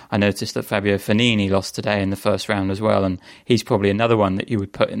 And I noticed that Fabio Fognini lost today in the first round as well, and he's probably another one that you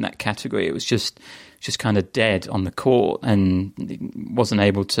would put in that category. It was just kind of dead on the court and wasn't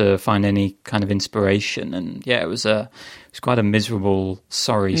able to find any kind of inspiration. And yeah, it was quite a miserable,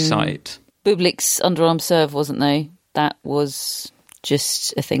 sorry sight. Bublik's underarm serve, wasn't though? That was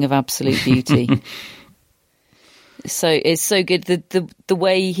just a thing of absolute beauty. So it's so good. The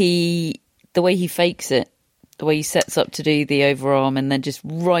way he fakes it, the way he sets up to do the overarm, and then just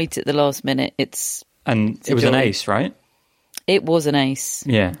right at the last minute, it was an ace, right? It was an ace.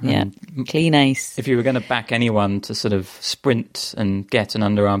 Yeah. Clean ace. If you were going to back anyone to sort of sprint and get an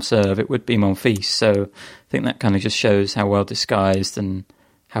underarm serve, it would be Monfils. So I think that kind of just shows how well disguised and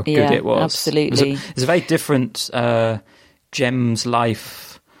how good it was. Absolutely. It's a very different Gems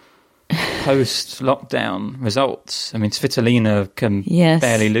Life post-lockdown results. I mean, Svitolina can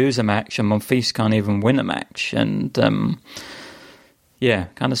barely lose a match and Monfils can't even win a match. And kind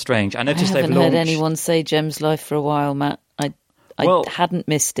of strange. I noticed I haven't heard anyone say Gems Life for a while, Matt. I hadn't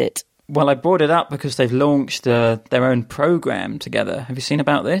missed it. Well, I brought it up because they've launched their own program together. Have you seen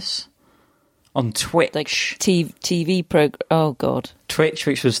about this? On Twitch. Like TV program. Oh, God. Twitch,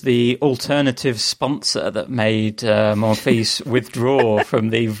 which was the alternative sponsor that made Monfils withdraw from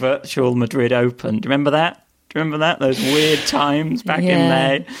the virtual Madrid Open. Do you remember that? Those weird times back in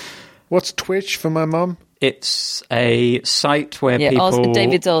May? What's Twitch for my mum? It's a site where people...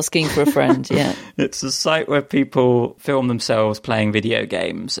 David's asking for a friend, yeah. It's a site where people film themselves playing video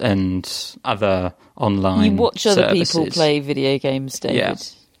games and other online You watch other services. People play video games, David. Yeah.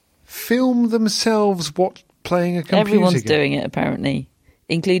 Film themselves playing a computer Everyone's game? doing it, apparently,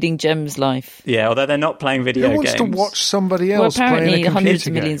 including Gems Life. Yeah, although they're not playing video games. Who wants to watch somebody else playing a computer game? Apparently hundreds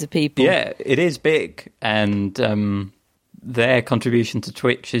of millions of people. Yeah, it is big. And their contribution to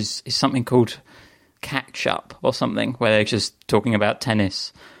Twitch is something called Catch Up or something, where they're just talking about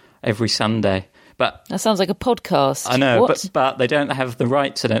tennis every Sunday. But that sounds like a podcast. I know, what? but they don't have the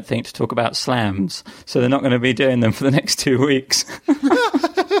rights, I don't think, to talk about slams. So they're not going to be doing them for the next 2 weeks.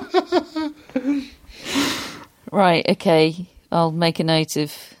 Right, okay. I'll make a note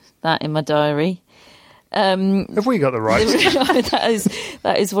of that in my diary. Have we got the rights?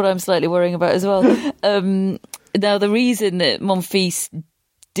 that is what I'm slightly worrying about as well. Now, the reason that Monfils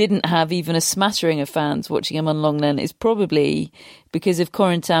didn't have even a smattering of fans watching him on Longlen is probably because of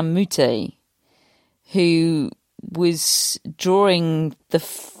Corentin Moutet, who was drawing the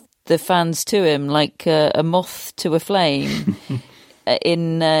fans to him like a moth to a flame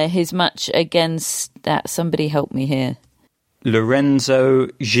in his match against somebody help me here. Lorenzo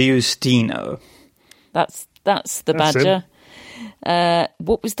Giustino. That's the Badger.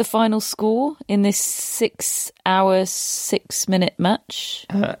 What was the final score in this 6-hour, 6-minute match?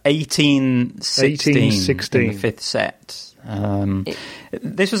 18-16 in the fifth set.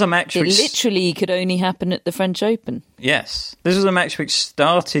 This was a match which literally could only happen at the French Open. Yes. This was a match which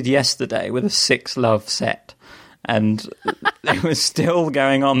started yesterday with a 6-love set. And it was still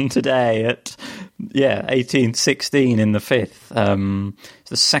going on today at 18-16 in the fifth. It's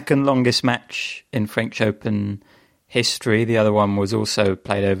the second longest match in French Open history. The other one was also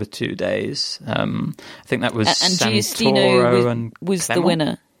played over 2 days. I think that was Santoro was Clement. The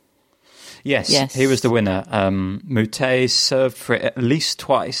winner. Yes, he was the winner. Moutet served for it at least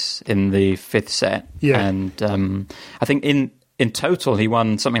twice in the fifth set. Yeah. And I think in total, he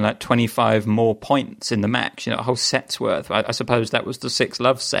won something like 25 more points in the match, a whole set's worth. I suppose that was the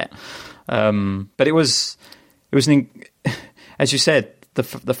 6-love set. But it was as you said, the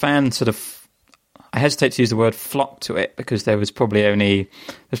fans sort of, I hesitate to use the word flock to it because there's probably only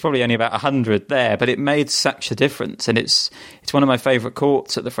about 100 there, but it made such a difference. And it's one of my favourite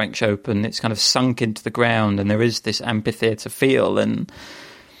courts at the French Open. It's kind of sunk into the ground and there is this amphitheatre feel, and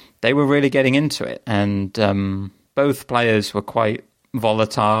they were really getting into it. And both players were quite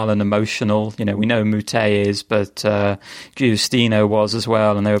volatile and emotional. We know Moutet is, but Giustino was as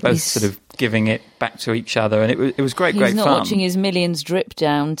well, and they were both sort of giving it back to each other, and it was great fun. He's not watching his millions drip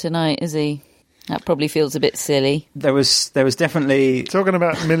down tonight, is he? That probably feels a bit silly. There was definitely... Talking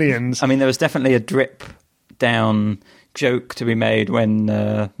about millions. I mean, there was definitely a drip down joke to be made when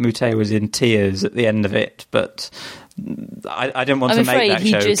Moutet was in tears at the end of it, but I didn't want to make that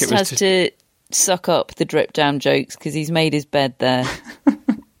joke. I'm afraid he just has to suck up the drip down jokes because he's made his bed there.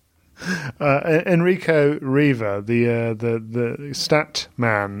 Enrico Riva, the stat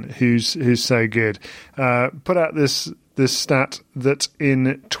man who's so good, put out this this stat that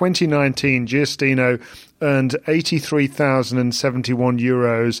in 2019, Giustino earned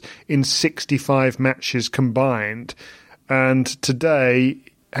 €83,071 in 65 matches combined. And today,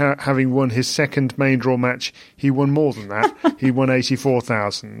 having won his second main draw match, he won more than that. He won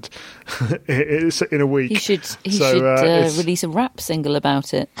 84,000 in a week. He should release a rap single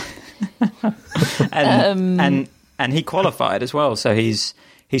about it. and he qualified as well. So he's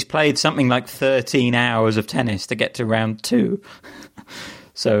played something like 13 hours of tennis to get to round 2.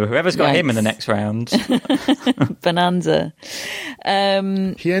 So whoever's got him in the next round. Bonanza.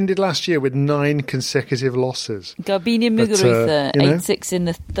 He ended last year with 9 consecutive losses. Garbiñe Muguruza, 8-6 in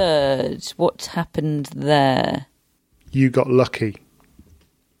the third. What happened there? You got lucky.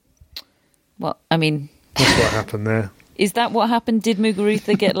 Well, I mean... That's what happened there. Is that what happened? Did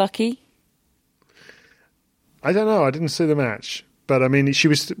Muguruza get lucky? I don't know. I didn't see the match. But, I mean, she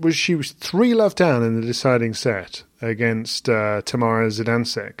was 3-love down in the deciding set against Tamara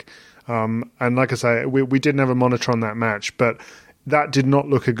Zidansek. And like I say, we didn't have a monitor on that match, but that did not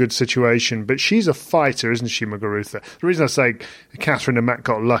look a good situation. But she's a fighter, isn't she, Muguruza? The reason I say Catherine and Matt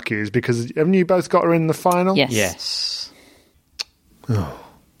got lucky is because, haven't you both got her in the final? Yes. Oh.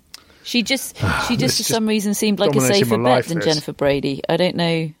 She just for some reason seemed like a safer bet than Jennifer Brady. I don't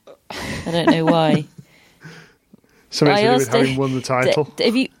know why. Something to do with having won the title.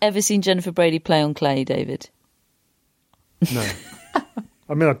 Have you ever seen Jennifer Brady play on clay, David? No.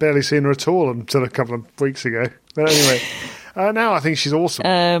 I mean, I've barely seen her at all until a couple of weeks ago. But anyway, now I think she's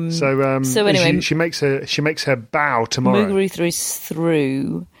awesome. So anyway, she makes her bow tomorrow. Muguruza is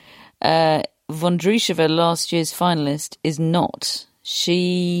through. Vondrousova, last year's finalist, is not.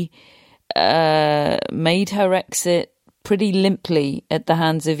 She made her exit pretty limply at the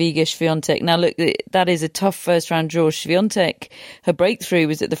hands of Iga Swiatek. Now, look, that is a tough first-round draw. Swiatek, her breakthrough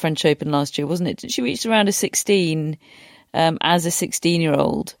was at the French Open last year, wasn't it? She reached around a 16 as a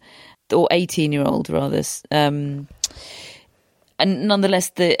 16-year-old, or 18-year-old, rather. And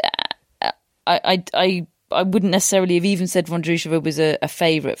nonetheless, I wouldn't necessarily have even said Vondrousova was a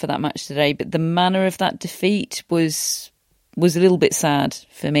favourite for that match today, but the manner of that defeat was a little bit sad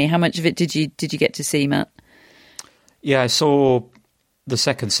for me. How much of it did you get to see, Matt? Yeah, I saw the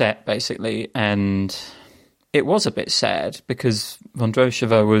second set, basically, and it was a bit sad because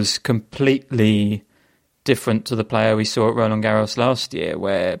Vondrousova was completely different to the player we saw at Roland Garros last year,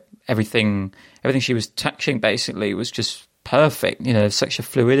 where everything she was touching, basically, was just perfect. You know, such a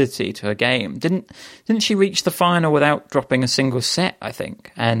fluidity to her game. Didn't she reach the final without dropping a single set, I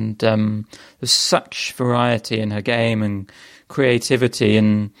think? And there's such variety in her game and creativity,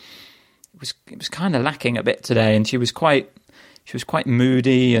 and it was kind of lacking a bit today, and she was quite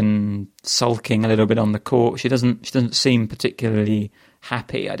moody and sulking a little bit on the court. She doesn't seem particularly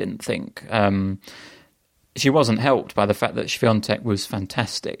happy, I didn't think. She wasn't helped by the fact that Swiatek was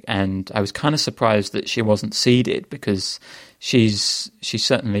fantastic, and I was kind of surprised that she wasn't seeded because she's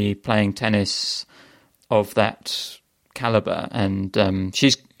certainly playing tennis of that caliber, and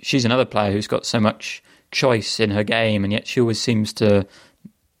she's another player who's got so much choice in her game, and yet she always seems to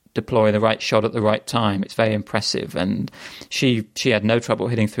deploy the right shot at the right time. It's very impressive, and she had no trouble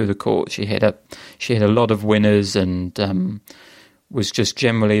hitting through the court. She hit a lot of winners, and was just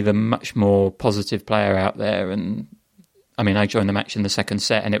generally the much more positive player out there. And I mean, I joined the match in the second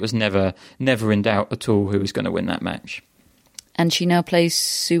set, and it was never in doubt at all who was going to win that match. And she now plays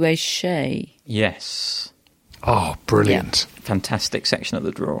Sue Shea. Yes. Oh, brilliant! Yeah. Fantastic section of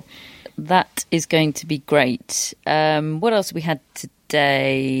the draw. That is going to be great. What else we had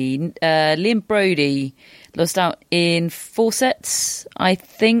today? Liam Brody lost out in 4 sets, I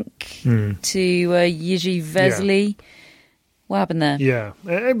think, to Jiří Veselý. Yeah. What happened there? Yeah,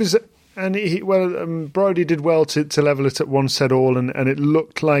 it was, and Brody did well to level it at 1-1 and it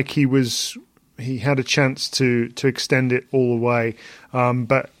looked like he had a chance to extend it all the way.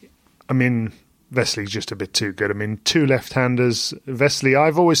 But I mean, Veselý's just a bit too good. I mean, 2 left-handers. Veselý,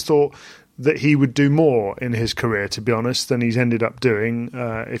 I've always thought that he would do more in his career, to be honest, than he's ended up doing.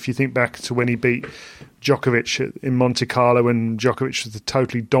 If you think back to when he beat Djokovic in Monte Carlo, when Djokovic was the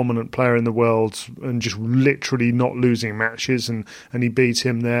totally dominant player in the world and just literally not losing matches, and he beat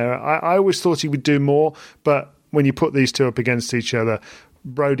him there. I always thought he would do more, but when you put these two up against each other,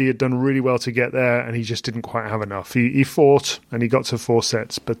 Brody had done really well to get there, and he just didn't quite have enough. He fought, and he got to 4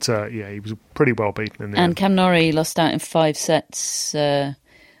 sets, but he was pretty well beaten in the end. Cam Norrie lost out in 5 sets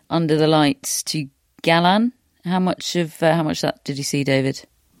under the lights to Galan. How much that did you see, David?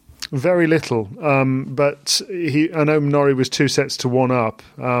 Very little, but I know Norrie was 2 sets to 1 up,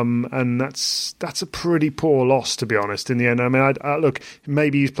 and that's a pretty poor loss, to be honest, in the end. I mean, look,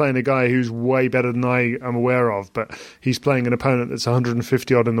 maybe he's playing a guy who's way better than I am aware of, but he's playing an opponent that's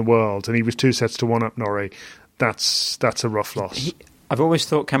 150-odd in the world, and he was 2 sets to 1 up Norrie. That's a rough loss. I've always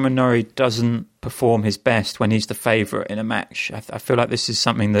thought Cameron Norrie doesn't perform his best when he's the favourite in a match. I feel like this is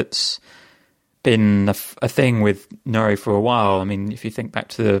something that's been a thing with Norrie for a while. I mean, if you think back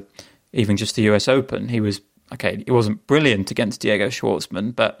to even just the US Open, he wasn't brilliant against Diego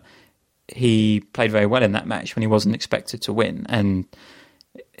Schwartzman, but he played very well in that match when he wasn't expected to win. And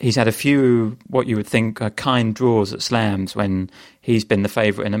he's had a few, what you would think are kind draws at slams when he's been the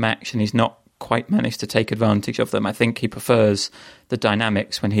favourite in a match, and he's not quite managed to take advantage of them. I think he prefers the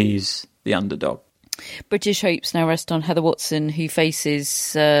dynamics when he's the underdog. British hopes now rest on Heather Watson, who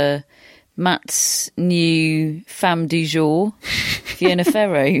faces Matt's new femme du jour, Fiona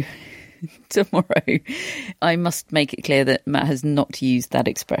Ferro, tomorrow. I must make it clear that Matt has not used that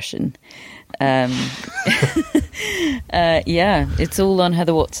expression. It's all on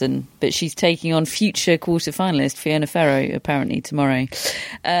Heather Watson, but she's taking on future quarter-finalist Fiona Ferro, apparently, tomorrow.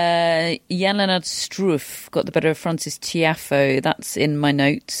 Jan-Lennard Struff got the better of Francis Tiafoe. That's in my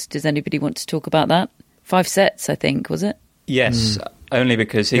notes. Does anybody want to talk about that? 5 sets, I think, was it? Yes, only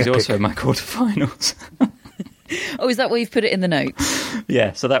because he's also in my quarterfinals. Oh, is that why you've put it in the notes?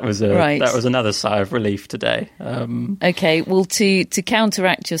 Yeah, so that was another sigh of relief today. Okay, well, to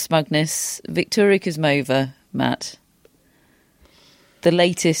counteract your smugness, Victoria Kuzmova, Matt, the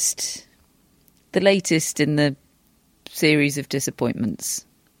latest in the series of disappointments.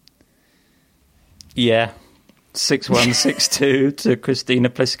 Yeah, 6-1, 6-2 to Kristina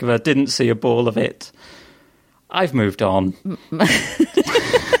Pliskova. Didn't see a ball of it. I've moved on.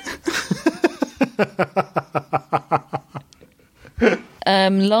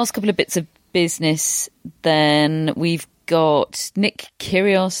 Last couple of bits of business, then we've got Nick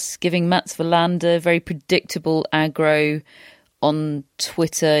Kyrgios giving Mats Wilander very predictable aggro on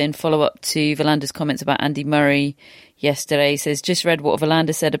Twitter in follow-up to Wilander's comments about Andy Murray yesterday. He says, just read what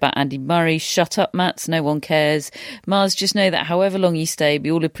Wilander said about Andy Murray. Shut up, Mats. No one cares. Mars, just know that however long you stay,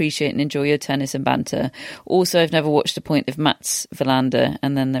 we all appreciate and enjoy your tennis and banter. Also, I've never watched a point of Mats Wilander.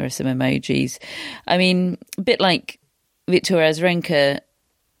 And then there are some emojis. I mean, a bit like Victoria Azarenka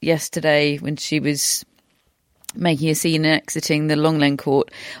yesterday when she was making a scene and exiting the Long Lane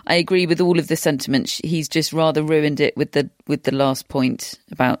court. I agree with all of the sentiments. He's just rather ruined it with the last point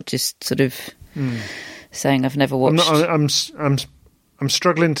about just sort of saying I've never watched. I'm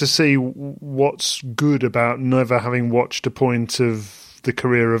struggling to see what's good about never having watched a point of the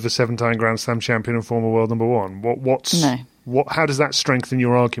career of a 7-time Grand Slam champion and former world number one. How does that strengthen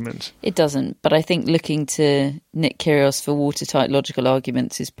your argument? It doesn't, but I think looking to Nick Kyrgios for watertight logical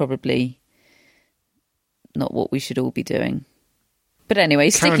arguments is probably not what we should all be doing. But anyway,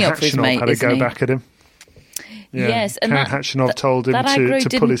 sticking up for his mate, had a go back at him. Yeah. Yes, and Karen Khachanov told him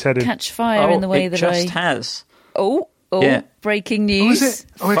to pull his head in. Catch fire in the way that it just has. Yeah. Breaking news. Oh, is it?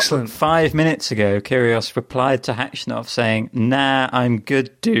 Oh, excellent. 5 minutes ago, Kyrgios replied to Khachanov saying, "Nah, I'm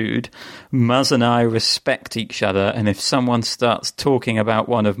good, dude. Muzz and I respect each other, and if someone starts talking about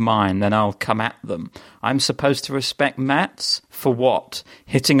one of mine, then I'll come at them. I'm supposed to respect Mats? For what?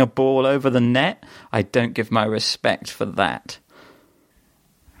 Hitting a ball over the net? I don't give my respect for that."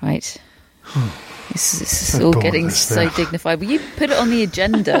 Right. This is all getting so dignified. Will you put it on the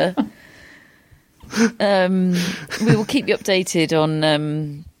agenda? We will keep you updated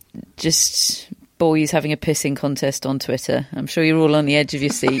on just boys having a pissing contest on Twitter. I'm sure you're all on the edge of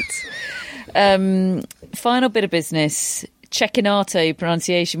your seats. Final bit of business. Cecchinato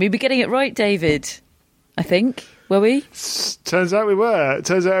pronunciation. We were getting it right, David, I think. Were we? Turns out we were.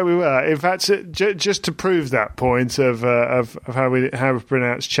 In fact, just to prove that point of how we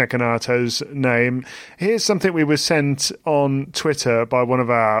pronounce Cecchinato's name, here's something we were sent on Twitter by one of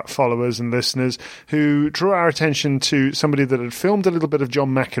our followers and listeners who drew our attention to somebody that had filmed a little bit of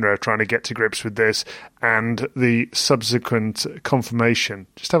John McEnroe trying to get to grips with this and the subsequent confirmation.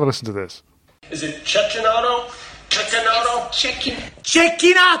 Just have a listen to this. Is it Cecchinato? Cecchinato?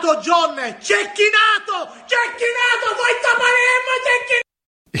 Cecchinato, John! Cecchinato! Vai Palermo, Cecchinato!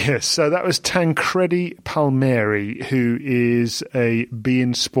 Yes, so that was Tancredi Palmieri, who is a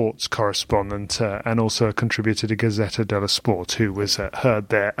beIN Sports correspondent and also a contributor to Gazzetta dello Sport, who was heard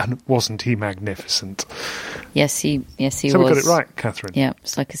there, and wasn't he magnificent? Yes, he was. So we got it right, Catherine. Yeah,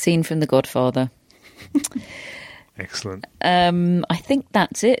 it's like a scene from The Godfather. Excellent. I think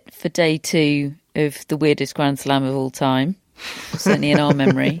that's it for day 2 of the weirdest Grand Slam of all time, certainly in our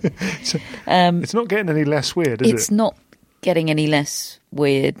memory. It's not getting any less weird, is it? It's not getting any less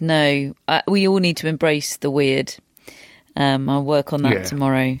weird. No, we all need to embrace the weird. I'll work on that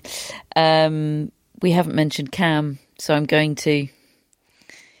tomorrow. We haven't mentioned Cam, so I'm going to.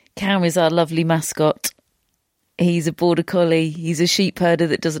 Cam is our lovely mascot. He's a border collie. He's a sheep herder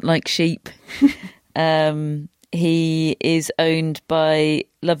that doesn't like sheep. He is owned by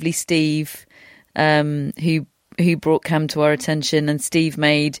lovely Steve, who brought Cam to our attention, and Steve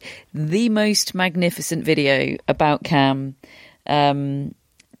made the most magnificent video about Cam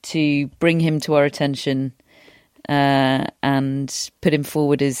to bring him to our attention and put him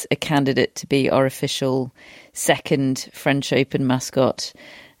forward as a candidate to be our official second French Open mascot.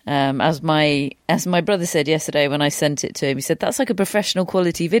 As my brother said yesterday when I sent it to him, he said, that's like a professional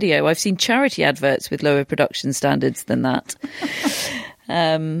quality video. I've seen charity adverts with lower production standards than that.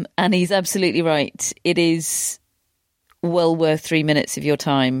 And he's absolutely right. It is well worth 3 minutes of your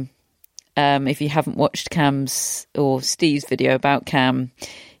time. If you haven't watched Cam's or Steve's video about Cam,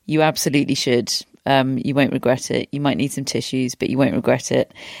 you absolutely should. You won't regret it. You might need some tissues, but you won't regret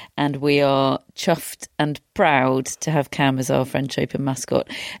it. And we are chuffed and proud to have Cam as our French Open mascot.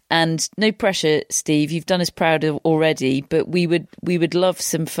 And no pressure, Steve. You've done us proud already, but we would love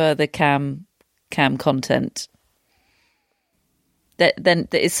some further Cam content. Then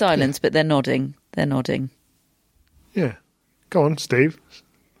there is silence, but they're nodding. They're nodding. Yeah, go on, Steve.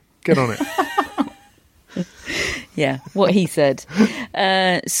 Get on it. Yeah, what he said.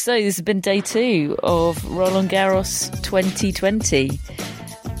 So this has been day 2 of Roland Garros 2020.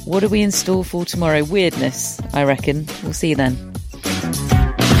 What are we in store for tomorrow? Weirdness, I reckon. We'll see you then.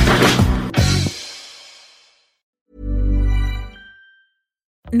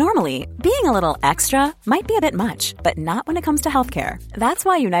 Normally, being a little extra might be a bit much, but not when it comes to healthcare. That's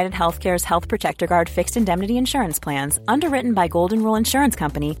why United Healthcare's Health Protector Guard fixed indemnity insurance plans, underwritten by Golden Rule Insurance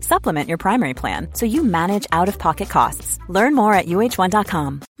Company, supplement your primary plan so you manage out-of-pocket costs. Learn more at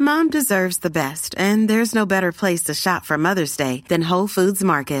UH1.com. Mom deserves the best, and there's no better place to shop for Mother's Day than Whole Foods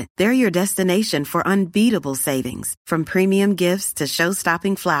Market. They're your destination for unbeatable savings, from premium gifts to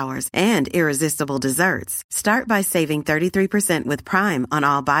show-stopping flowers and irresistible desserts. Start by saving 33% with Prime on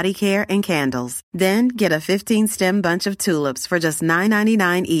all body care and candles. Then get a 15-stem bunch of tulips for just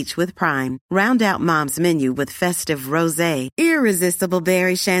 $9.99 each with Prime. Round out Mom's menu with festive rosé, irresistible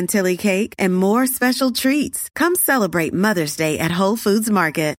berry chantilly cake, and more special treats. Come celebrate Mother's Day at Whole Foods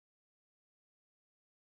Market.